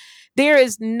harm. There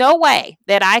is no way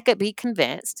that I could be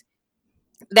convinced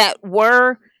that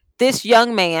were this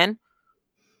young man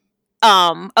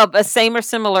of a same or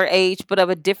similar age, but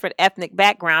of a different ethnic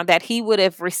background, that he would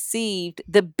have received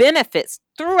the benefits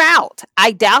throughout.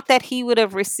 I doubt that he would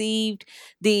have received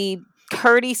the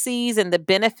courtesies and the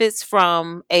benefits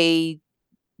from a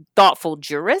thoughtful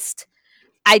jurist.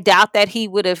 I doubt that he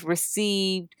would have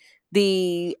received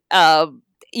the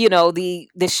the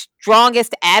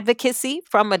strongest advocacy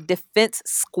from a defense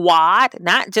squad.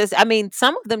 Not just,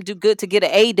 some of them do good to get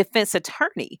a defense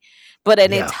attorney, but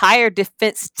an entire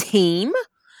defense team.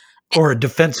 Or a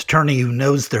defense attorney who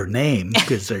knows their name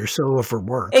because they're so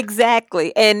overworked.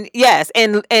 Exactly. And yes,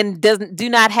 and doesn't do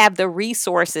not have the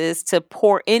resources to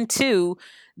pour into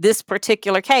this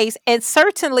particular case, and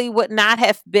certainly would not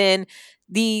have been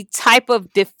the type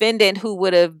of defendant who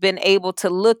would have been able to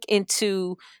look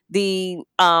into the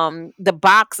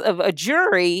box of a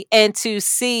jury and to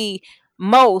see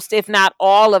most, if not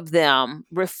all of them,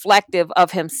 reflective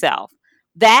of himself.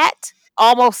 That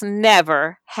almost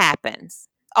never happens.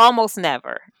 Almost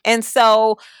never. And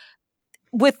so,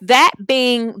 with that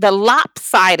being the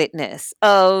lopsidedness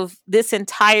of this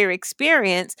entire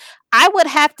experience, I would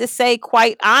have to say,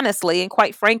 quite honestly and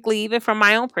quite frankly, even from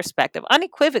my own perspective,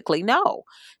 unequivocally, no,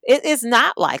 it is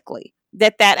not likely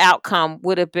that that outcome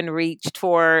would have been reached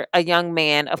for a young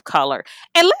man of color.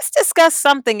 And let's discuss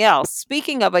something else.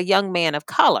 Speaking of a young man of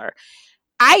color,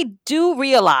 I do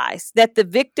realize that the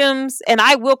victims, and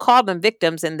I will call them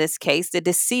victims in this case, the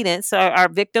decedents are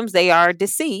victims, they are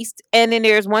deceased. And then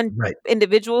there's one Right.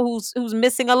 individual who's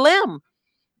missing a limb.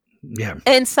 Yeah.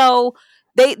 And so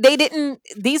they didn't,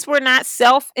 these were not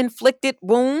self-inflicted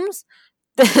wounds.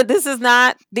 This is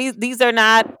not, these are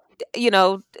not, you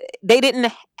know, they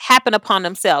didn't happen upon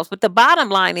themselves. But the bottom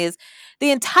line is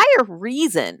the entire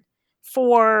reason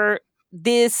for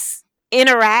this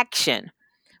interaction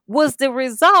was the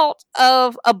result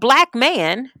of a black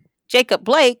man, Jacob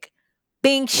Blake,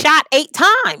 being shot 8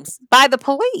 times by the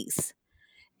police.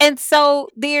 And so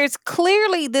there's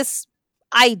clearly this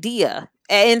idea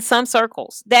in some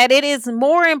circles that it is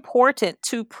more important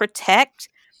to protect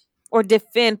or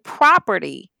defend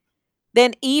property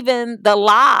than even the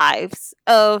lives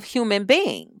of human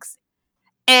beings.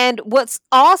 And what's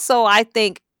also, I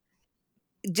think,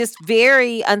 just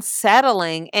very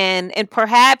unsettling and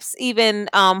perhaps even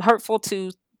hurtful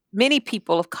to many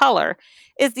people of color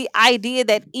is the idea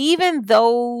that even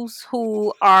those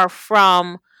who are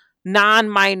from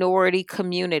non-minority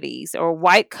communities or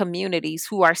white communities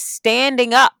who are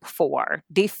standing up for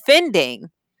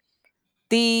defending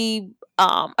the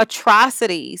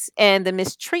atrocities and the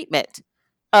mistreatment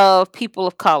of people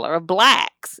of color, of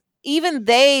blacks, even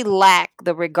they lack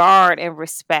the regard and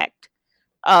respect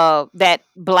that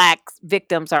black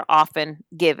victims are often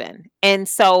given. And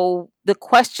so the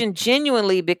question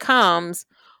genuinely becomes,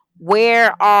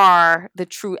 where are the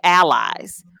true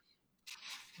allies?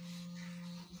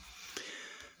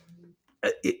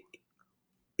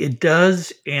 It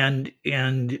does, and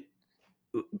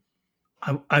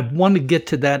I want to get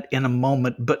to that in a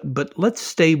moment, but let's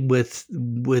stay with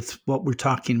what we're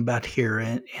talking about here,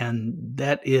 and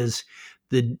that is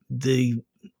the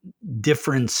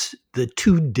difference, the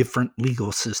two different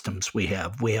legal systems we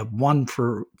have. We have one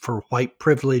for white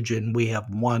privilege, and we have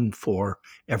one for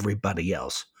everybody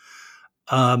else.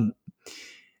 And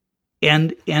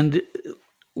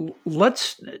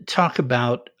let's talk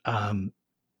about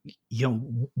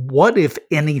what, if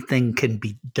anything, can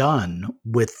be done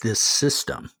with this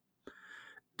system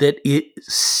that it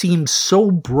seems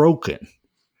so broken.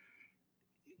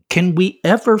 Can we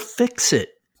ever fix it?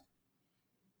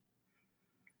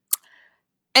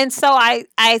 And so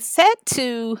I said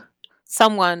to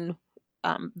someone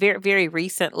very, very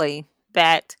recently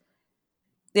that,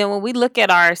 when we look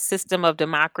at our system of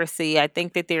democracy, I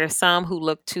think that there are some who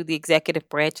look to the executive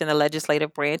branch and the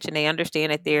legislative branch, and they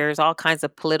understand that there's all kinds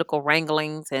of political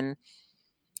wranglings and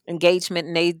engagement,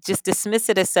 and they just dismiss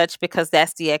it as such because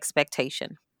that's the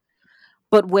expectation.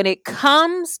 But when it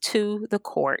comes to the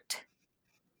court,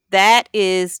 that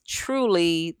is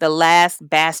truly the last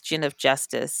bastion of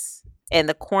justice and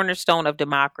the cornerstone of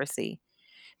democracy,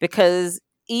 because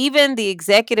even the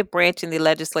executive branch and the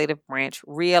legislative branch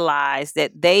realize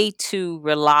that they too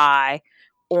rely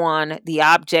on the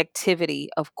objectivity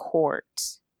of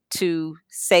courts to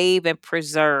save and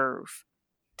preserve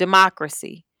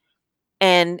democracy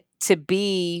and to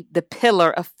be the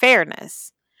pillar of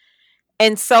fairness.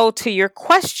 And so, to your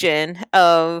question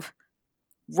of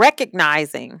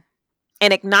recognizing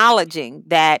and acknowledging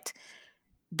that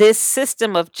this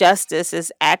system of justice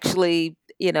is actually,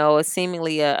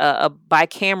 seemingly a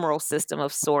bicameral system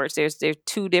of sorts. There's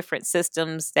two different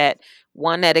systems, that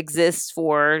one that exists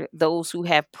for those who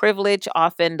have privilege,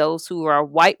 often those who are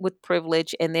white with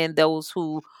privilege, and then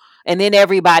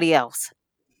everybody else.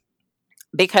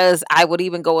 Because I would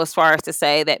even go as far as to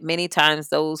say that many times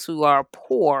those who are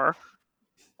poor,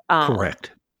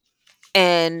 Correct.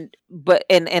 and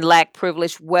lack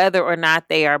privilege, whether or not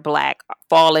they are black,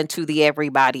 fall into the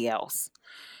everybody else.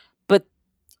 But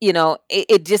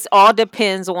it just all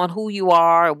depends on who you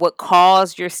are, what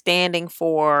cause you're standing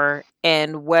for,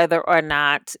 and whether or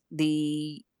not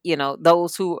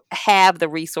those who have the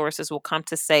resources will come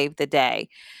to save the day.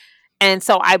 And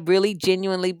so I really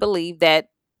genuinely believe that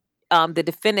the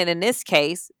defendant in this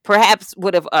case perhaps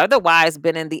would have otherwise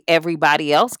been in the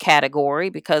everybody else category,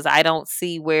 because I don't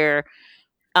see where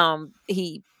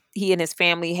he and his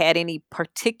family had any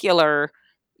particular,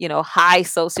 high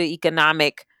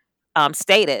socioeconomic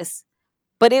status,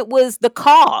 but it was the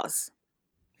cause,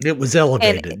 It was and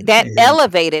elevated. that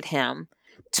elevated him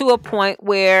to a point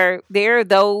where there are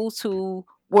those who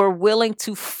were willing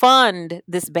to fund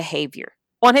this behavior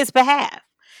on his behalf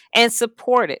and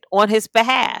support it on his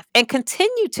behalf and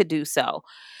continue to do so.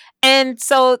 And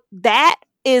so that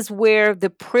is where the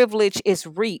privilege is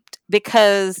reaped,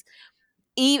 because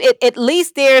at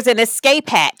least there's an escape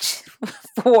hatch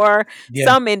for Yeah.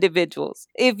 some individuals.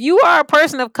 If you are a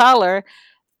person of color,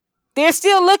 they're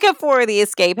still looking for the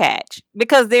escape hatch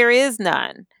because there is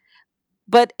none.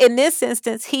 But in this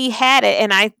instance, he had it.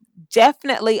 And I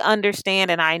definitely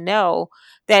understand, and I know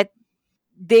that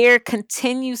there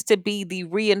continues to be the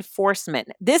reinforcement.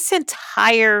 This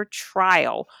entire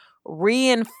trial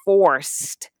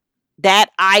reinforced that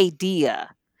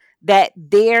idea that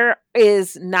there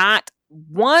is not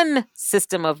one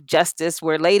system of justice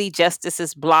where Lady Justice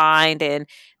is blind and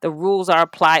the rules are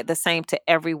applied the same to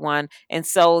everyone. And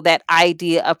so that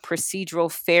idea of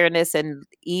procedural fairness and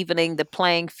evening the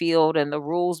playing field and the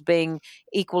rules being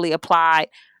equally applied,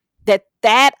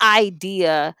 that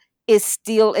idea is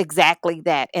still exactly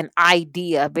that, an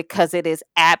idea, because it is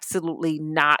absolutely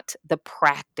not the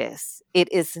practice.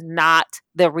 It is not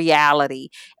the reality.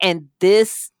 And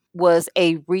this was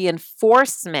a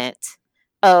reinforcement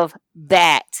of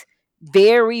that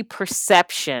very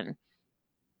perception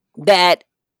that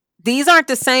these aren't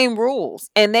the same rules,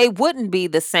 and they wouldn't be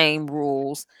the same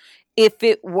rules if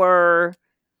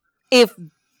if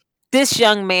this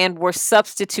young man were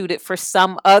substituted for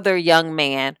some other young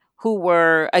man who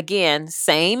were, again,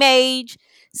 same age,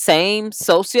 same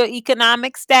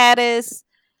socioeconomic status,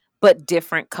 but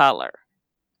different color.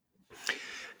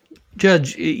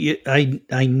 Judge,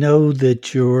 I know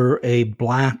that you're a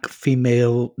Black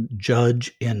female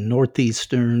judge in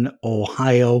Northeastern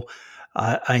Ohio.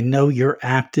 I know you're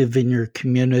active in your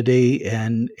community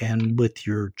and with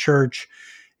your church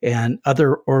and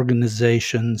other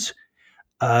organizations.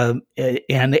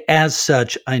 And as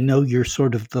such, I know you're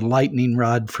sort of the lightning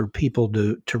rod for people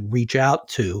to reach out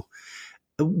to.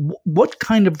 What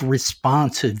kind of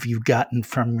response have you gotten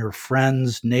from your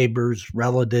friends, neighbors,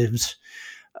 relatives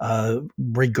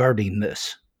regarding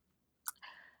this?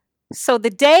 So the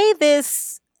day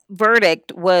this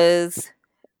verdict was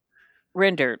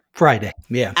rendered, Friday,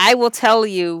 yeah. I will tell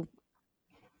you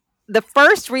the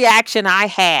first reaction I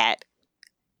had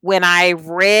when I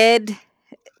read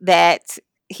that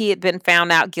he had been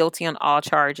found out guilty on all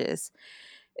charges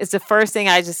is the first thing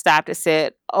I just stopped and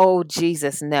said, "Oh,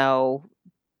 Jesus, no,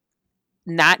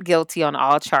 not guilty on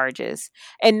all charges."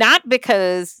 And not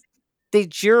because the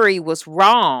jury was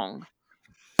wrong,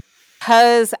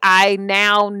 because I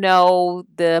now know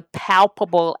the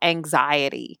palpable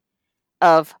anxiety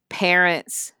of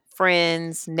parents,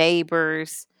 friends,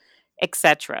 neighbors,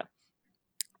 etc.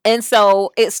 And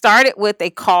so it started with a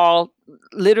call,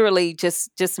 literally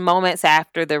just moments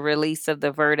after the release of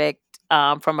the verdict,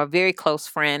 from a very close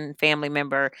friend, family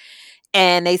member.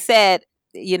 And they said,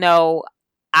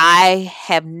 I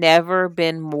have never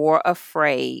been more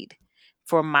afraid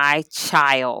for my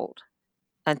child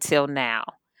until now.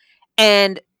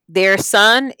 And their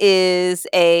son is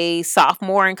a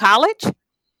sophomore in college,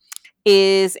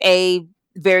 is a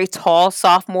very tall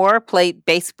sophomore, played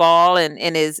baseball and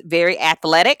is very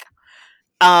athletic.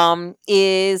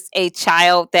 Is a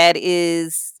child that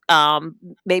is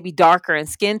maybe darker in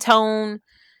skin tone,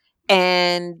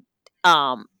 and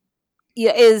yeah,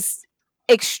 is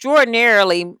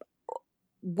extraordinarily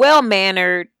well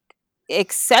mannered,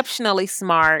 exceptionally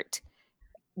smart,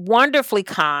 wonderfully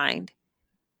kind.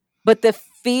 But the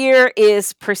fear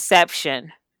is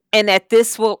perception, and that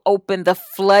this will open the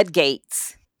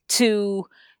floodgates to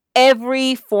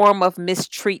every form of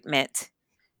mistreatment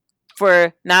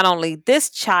for not only this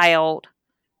child,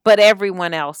 but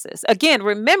everyone else's. Again,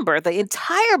 remember the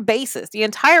entire basis, the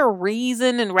entire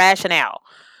reason and rationale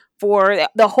for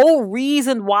the whole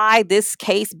reason why this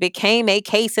case became a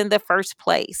case in the first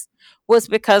place was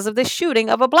because of the shooting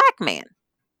of a Black man.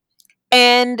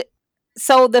 And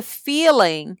so the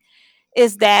feeling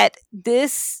is that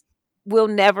this will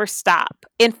never stop.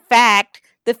 In fact,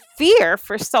 the fear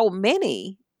for so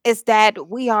many is that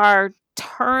we are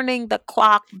turning the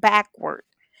clock backward,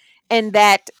 and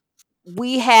that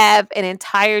we have an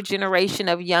entire generation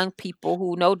of young people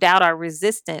who no doubt are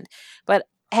resistant, but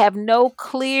have no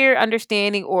clear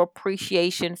understanding or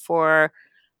appreciation for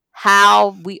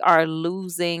how we are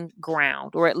losing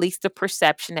ground, or at least the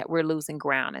perception that we're losing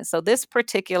ground. And so this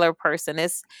particular person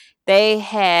they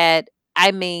had,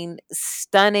 I mean,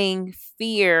 stunning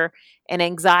fear and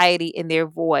anxiety in their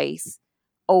voice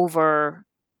over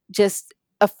just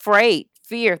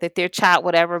fear that their child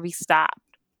would ever be stopped,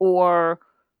 or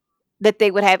that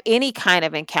they would have any kind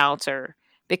of encounter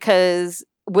because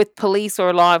with police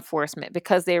or law enforcement,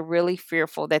 because they're really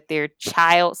fearful that their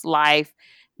child's life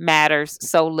matters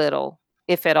so little,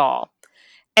 if at all.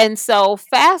 And so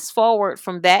fast forward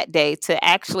from that day to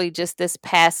actually just this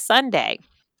past Sunday,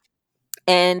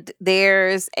 and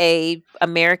there's a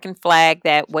American flag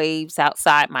that waves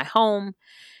outside my home,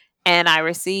 and I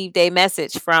received a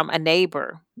message from a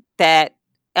neighbor that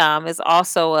is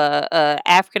also a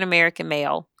African American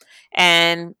male,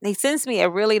 and he sends me a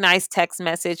really nice text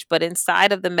message. But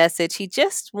inside of the message, he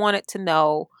just wanted to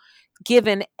know,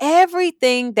 given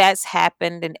everything that's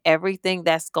happened and everything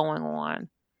that's going on,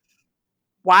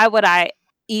 why would I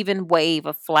even wave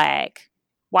a flag?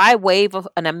 Why wave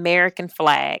an American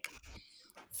flag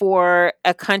for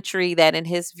a country that, in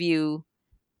his view,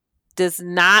 does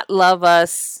not love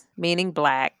us, meaning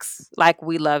blacks, like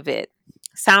we love it?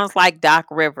 Sounds like Doc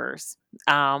Rivers,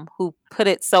 who put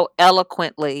it so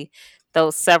eloquently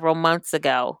those several months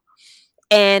ago.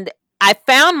 And I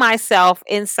found myself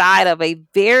inside of a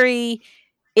very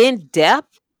in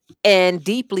depth and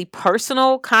deeply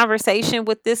personal conversation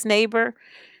with this neighbor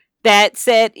that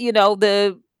said,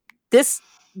 this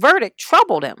verdict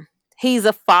troubled him. He's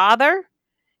a father,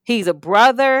 he's a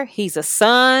brother, he's a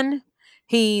son,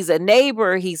 he's a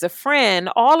neighbor, he's a friend,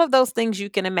 all of those things you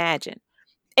can imagine.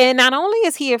 And not only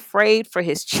is he afraid for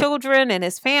his children and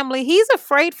his family, he's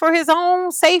afraid for his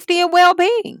own safety and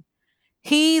well-being.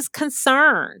 He's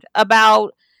concerned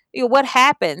about what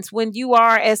happens when you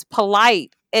are as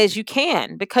polite as you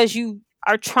can because you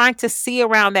are trying to see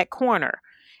around that corner.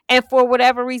 And for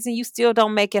whatever reason, you still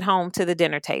don't make it home to the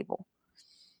dinner table.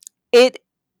 It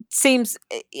seems,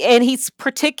 and he's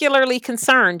particularly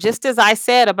concerned, just as I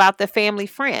said about the family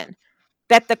friend,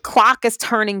 that the clock is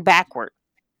turning backward.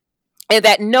 And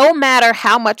that no matter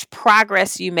how much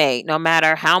progress you make, no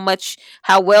matter how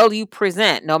well you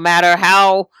present, no matter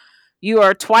how you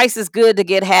are twice as good to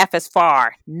get half as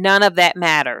far, none of that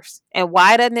matters. And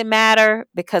why doesn't it matter?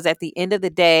 Because at the end of the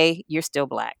day, you're still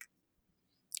black.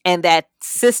 And that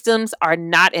systems are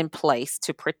not in place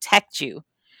to protect you,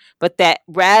 but that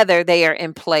rather they are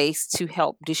in place to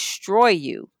help destroy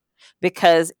you.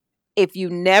 Because if you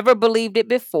never believed it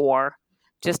before,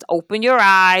 just open your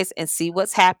eyes and see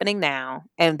what's happening now.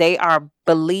 And they are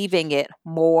believing it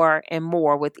more and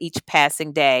more with each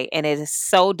passing day. And it is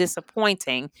so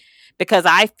disappointing because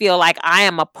I feel like I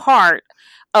am a part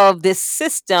of this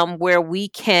system where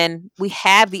we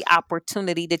have the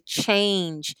opportunity to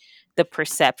change the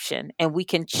perception and we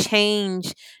can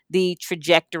change the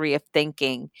trajectory of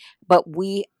thinking. But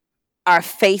we are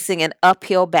facing an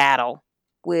uphill battle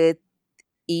with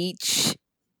each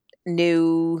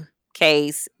new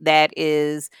case that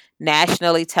is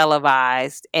nationally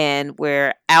televised and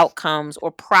where outcomes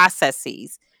or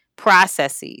processes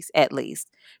at least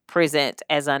present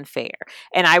as unfair.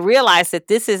 And I realize that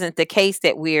this isn't the case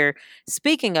that we're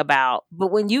speaking about,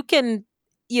 but when you can,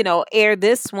 air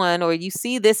this one or you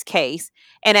see this case,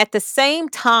 and at the same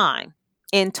time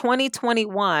in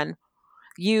 2021,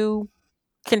 you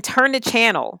can turn the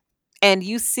channel and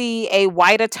you see a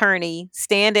white attorney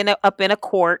up in a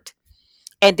court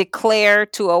and declare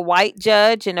to a white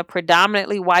judge and a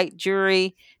predominantly white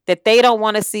jury that they don't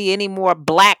want to see any more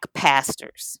black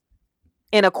pastors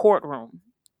in a courtroom.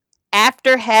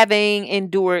 After having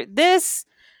endured this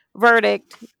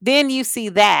verdict, then you see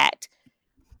that.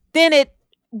 Then it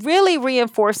really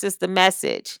reinforces the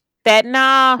message that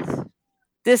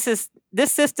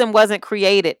this system wasn't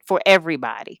created for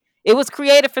everybody. It was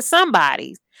created for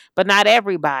somebody, but not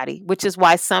everybody, which is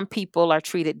why some people are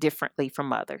treated differently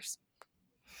from others.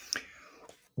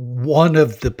 One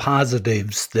of the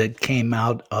positives that came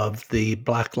out of the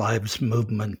Black Lives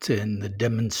Movement and the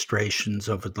demonstrations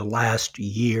over the last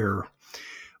year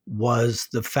was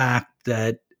the fact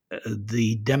that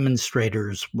the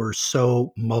demonstrators were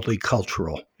so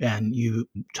multicultural. And you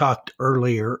talked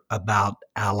earlier about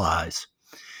allies.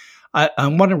 I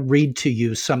want to read to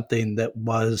you something that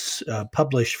was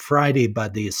published Friday by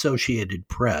the Associated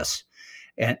Press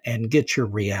and get your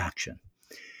reaction.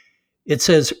 It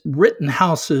says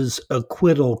Rittenhouse's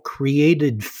acquittal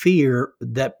created fear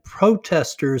that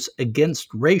protesters against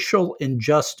racial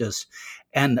injustice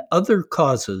and other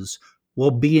causes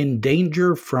will be in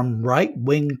danger from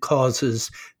right-wing causes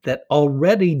that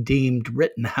already deemed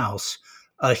Rittenhouse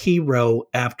a hero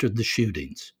after the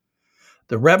shootings.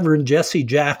 The Reverend Jesse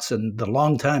Jackson, the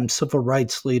longtime civil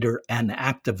rights leader and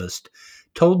activist,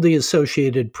 told the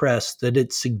Associated Press that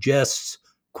it suggests,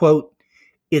 quote,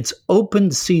 it's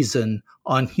open season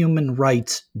on human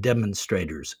rights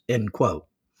demonstrators, end quote.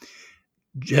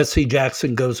 Jesse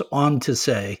Jackson goes on to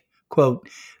say, quote,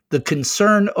 the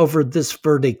concern over this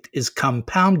verdict is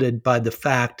compounded by the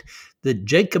fact that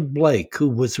Jacob Blake, who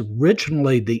was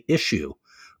originally the issue,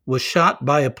 was shot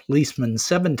by a policeman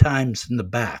 7 times in the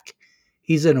back.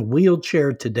 He's in a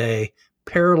wheelchair today,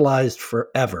 paralyzed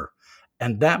forever,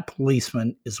 and that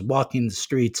policeman is walking the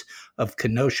streets of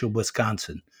Kenosha,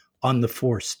 Wisconsin, on the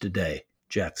force today,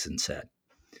 Jackson said.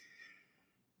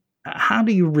 How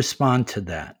do you respond to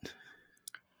that?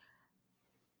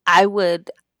 I would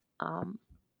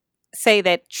say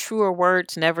that truer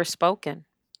words never spoken.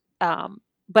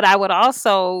 But I would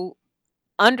also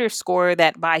underscore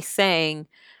that by saying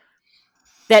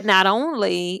that not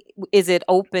only is it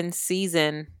open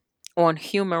season on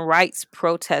human rights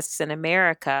protests in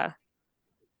America,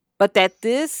 but that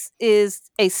this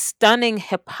is a stunning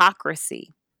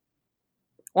hypocrisy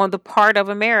on the part of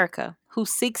America, who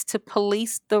seeks to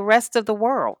police the rest of the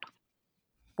world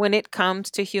when it comes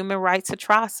to human rights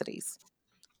atrocities.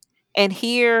 And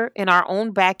here in our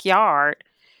own backyard,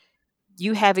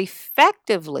 you have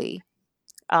effectively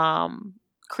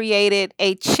created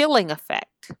a chilling effect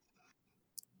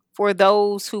for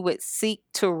those who would seek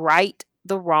to right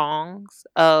the wrongs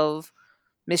of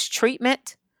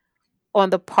mistreatment on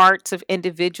the parts of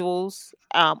individuals,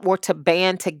 or to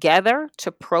band together to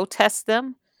protest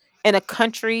them in a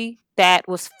country that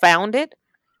was founded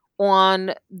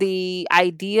on the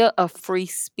idea of free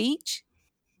speech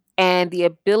and the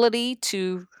ability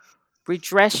to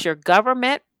redress your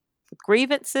government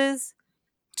grievances,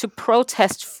 to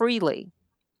protest freely.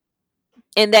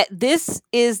 And that this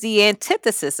is the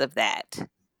antithesis of that.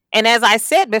 And as I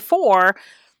said before,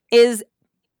 is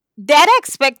that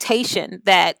expectation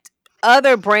that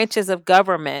other branches of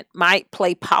government might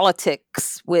play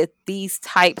politics with these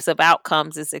types of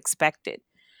outcomes is expected.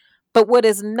 But what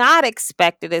is not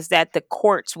expected is that the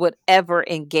courts would ever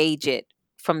engage it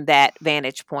from that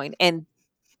vantage point. And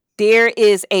there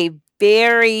is a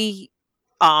very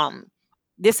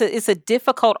this is a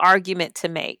difficult argument to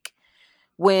make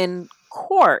when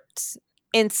courts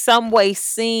in some way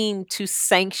seem to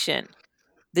sanction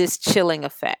this chilling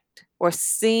effect or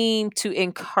seem to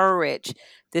encourage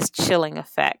this chilling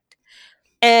effect.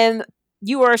 And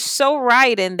you are so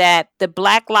right in that the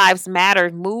Black Lives Matter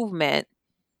movement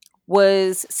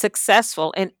was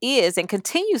successful and is and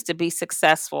continues to be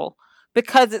successful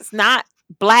because it's not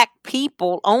Black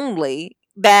people only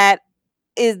that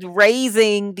is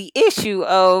raising the issue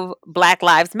of Black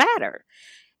Lives Matter.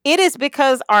 It is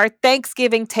because our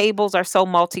Thanksgiving tables are so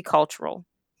multicultural.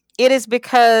 It is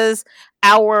because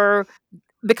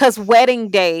wedding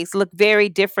days look very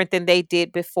different than they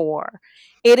did before.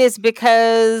 It is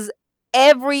because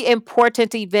every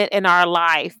important event in our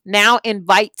life now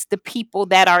invites the people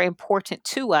that are important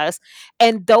to us,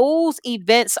 and those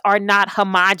events are not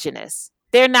homogenous.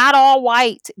 They're not all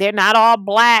white. They're not all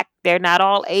Black. They're not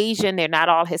all Asian. They're not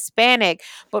all Hispanic,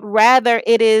 but rather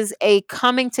it is a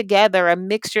coming together, a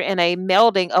mixture and a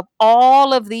melding of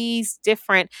all of these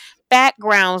different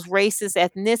backgrounds, races,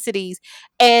 ethnicities,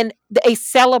 and a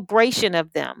celebration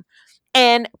of them.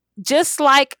 And just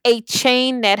like a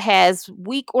chain that has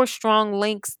weak or strong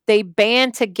links, they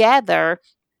band together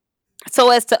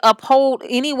so as to uphold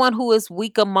anyone who is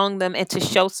weak among them and to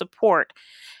show support.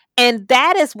 And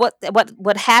that is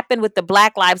what happened with the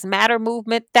Black Lives Matter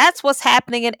movement. That's what's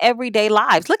happening in everyday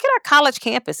lives. Look at our college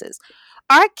campuses.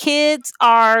 Our kids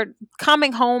are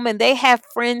coming home and they have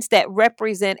friends that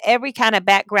represent every kind of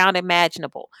background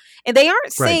imaginable. And they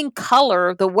aren't seeing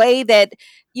color the way that,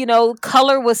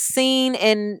 color was seen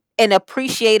and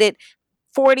appreciated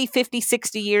 40, 50,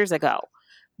 60 years ago.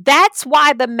 That's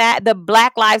why the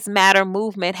Black Lives Matter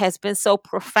movement has been so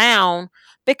profound,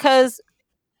 because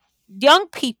young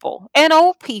people and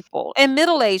old people and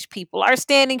middle-aged people are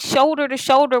standing shoulder to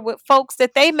shoulder with folks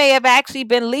that they may have actually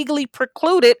been legally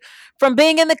precluded from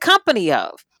being in the company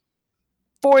of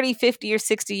 40, 50, or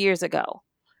 60 years ago.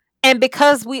 And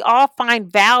because we all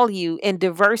find value in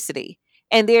diversity,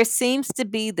 and there seems to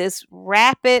be this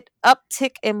rapid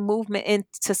uptick in movement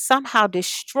into somehow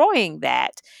destroying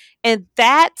that. And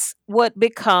that's what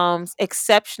becomes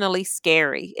exceptionally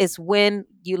scary, is when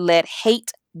you let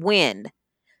hate win.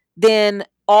 Then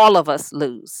all of us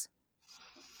lose.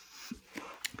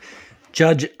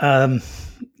 Judge, I'm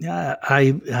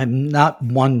not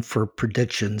one for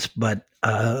predictions, but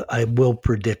I will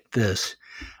predict this.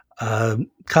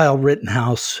 Kyle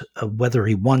Rittenhouse, whether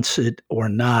he wants it or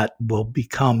not, will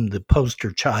become the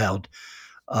poster child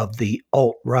of the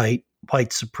alt-right, white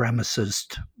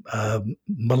supremacist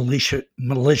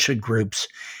militia groups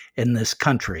in this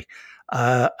country.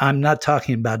 I'm not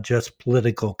talking about just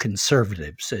political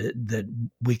conservatives that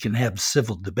we can have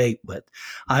civil debate with.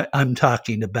 I'm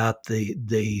talking about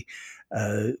the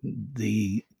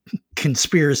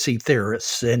conspiracy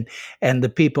theorists and the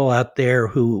people out there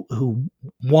who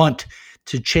want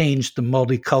to change the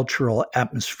multicultural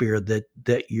atmosphere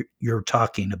that you're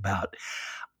talking about.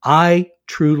 I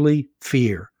truly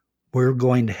fear we're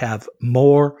going to have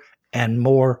more and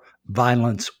more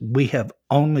violence. We have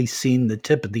only seen the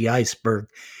tip of the iceberg,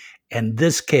 and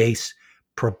this case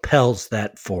propels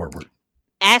that forward.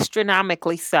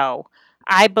 Astronomically so.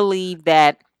 I believe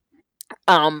that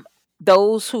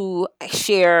those who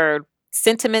share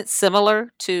sentiments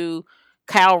similar to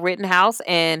Kyle Rittenhouse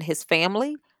and his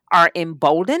family are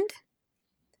emboldened,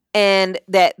 and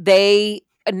that they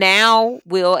now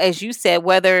will, as you said,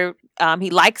 whether he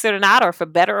likes it or not, or for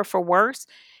better or for worse,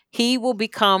 he will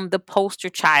become the poster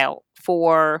child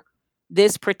for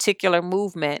this particular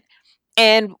movement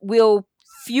and will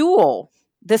fuel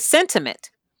the sentiment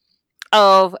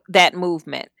of that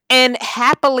movement. And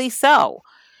happily so.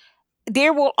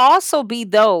 There will also be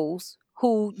those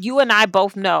who you and I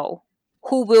both know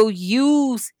who will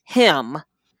use him,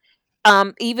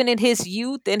 even in his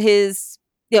youth and his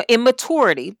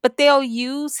immaturity, but they'll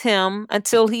use him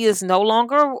until he is no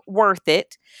longer worth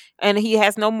it and he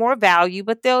has no more value,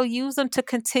 but they'll use him to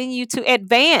continue to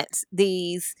advance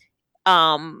these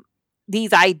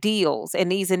ideals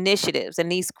and these initiatives and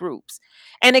these groups.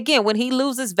 And again, when he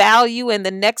loses value and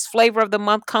the next flavor of the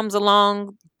month comes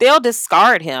along, they'll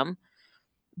discard him,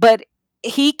 but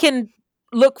he can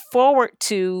look forward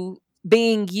to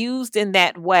being used in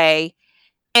that way.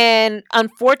 And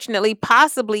unfortunately,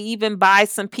 possibly even by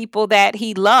some people that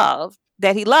he loves,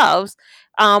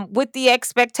 with the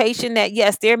expectation that,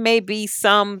 yes, there may be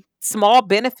some small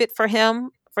benefit for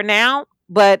him for now,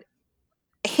 but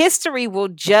history will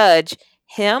judge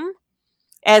him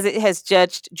as it has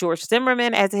judged George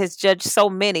Zimmerman, as it has judged so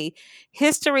many.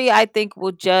 History, I think,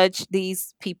 will judge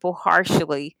these people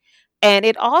harshly. And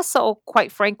it also,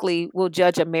 quite frankly, will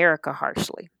judge America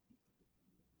harshly.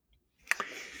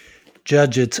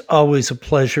 Judge, it's always a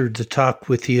pleasure to talk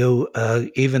with you,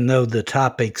 even though the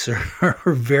topics are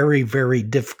very, very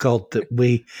difficult that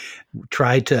we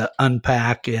try to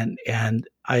unpack. And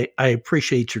I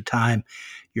appreciate your time,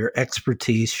 your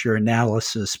expertise, your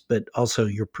analysis, but also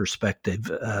your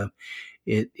perspective.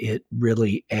 It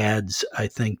really adds, I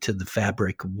think, to the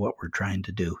fabric of what we're trying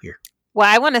to do here. Well,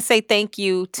 I want to say thank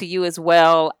you to you as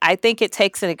well. I think it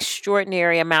takes an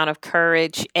extraordinary amount of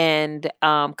courage and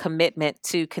commitment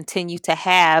to continue to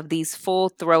have these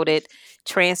full-throated,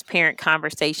 transparent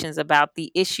conversations about the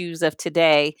issues of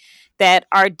today that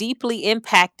are deeply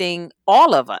impacting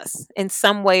all of us in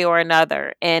some way or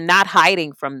another, and not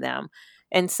hiding from them.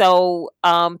 And so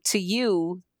to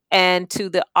you and to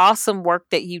the awesome work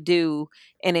that you do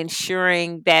in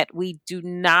ensuring that we do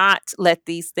not let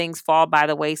these things fall by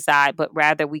the wayside, but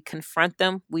rather we confront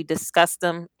them, we discuss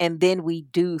them, and then we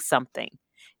do something,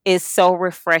 is so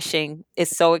refreshing.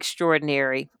 It's so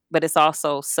extraordinary, but it's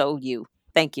also so you.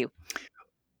 Thank you.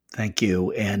 Thank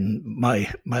you. And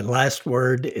my last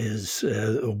word is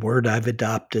a word I've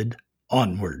adopted: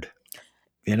 onward.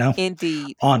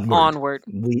 Indeed. Onward.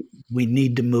 We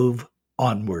need to move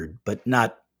onward, but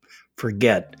not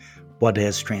forget what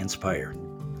has transpired.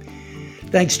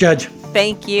 Thanks, Judge.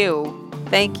 Thank you.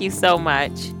 Thank you so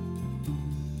much.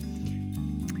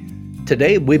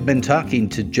 Today, we've been talking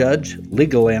to judge,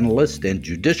 legal analyst, and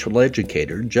judicial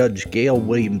educator, Judge Gail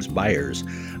Williams Byers,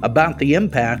 about the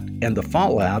impact and the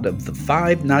fallout of the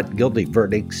 5 not guilty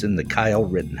verdicts in the Kyle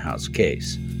Rittenhouse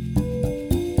case.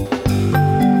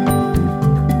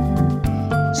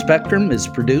 Spectrum is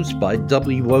produced by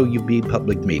WOUB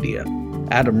Public Media.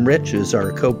 Adam Rich is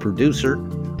our co-producer.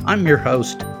 I'm your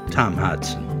host, Tom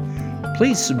Hodson.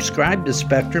 Please subscribe to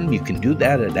Spectrum. You can do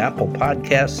that at Apple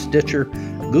Podcasts, Stitcher,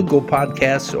 Google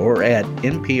Podcasts, or at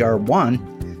NPR One.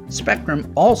 Spectrum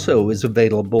also is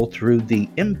available through the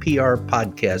NPR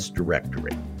Podcast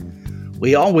Directory.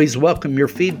 We always welcome your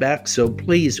feedback, so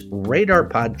please rate our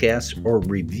podcast or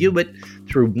review it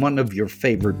through one of your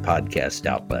favorite podcast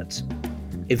outlets.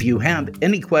 If you have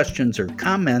any questions or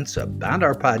comments about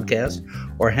our podcast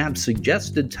or have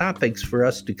suggested topics for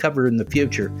us to cover in the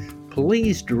future,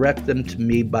 please direct them to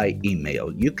me by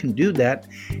email. You can do that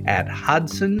at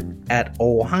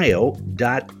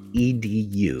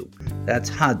hodson@ohio.edu. That's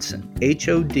Hodson,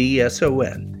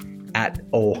 HODSON,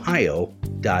 @ohio.edu.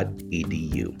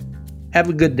 Have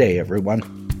a good day,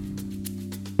 everyone.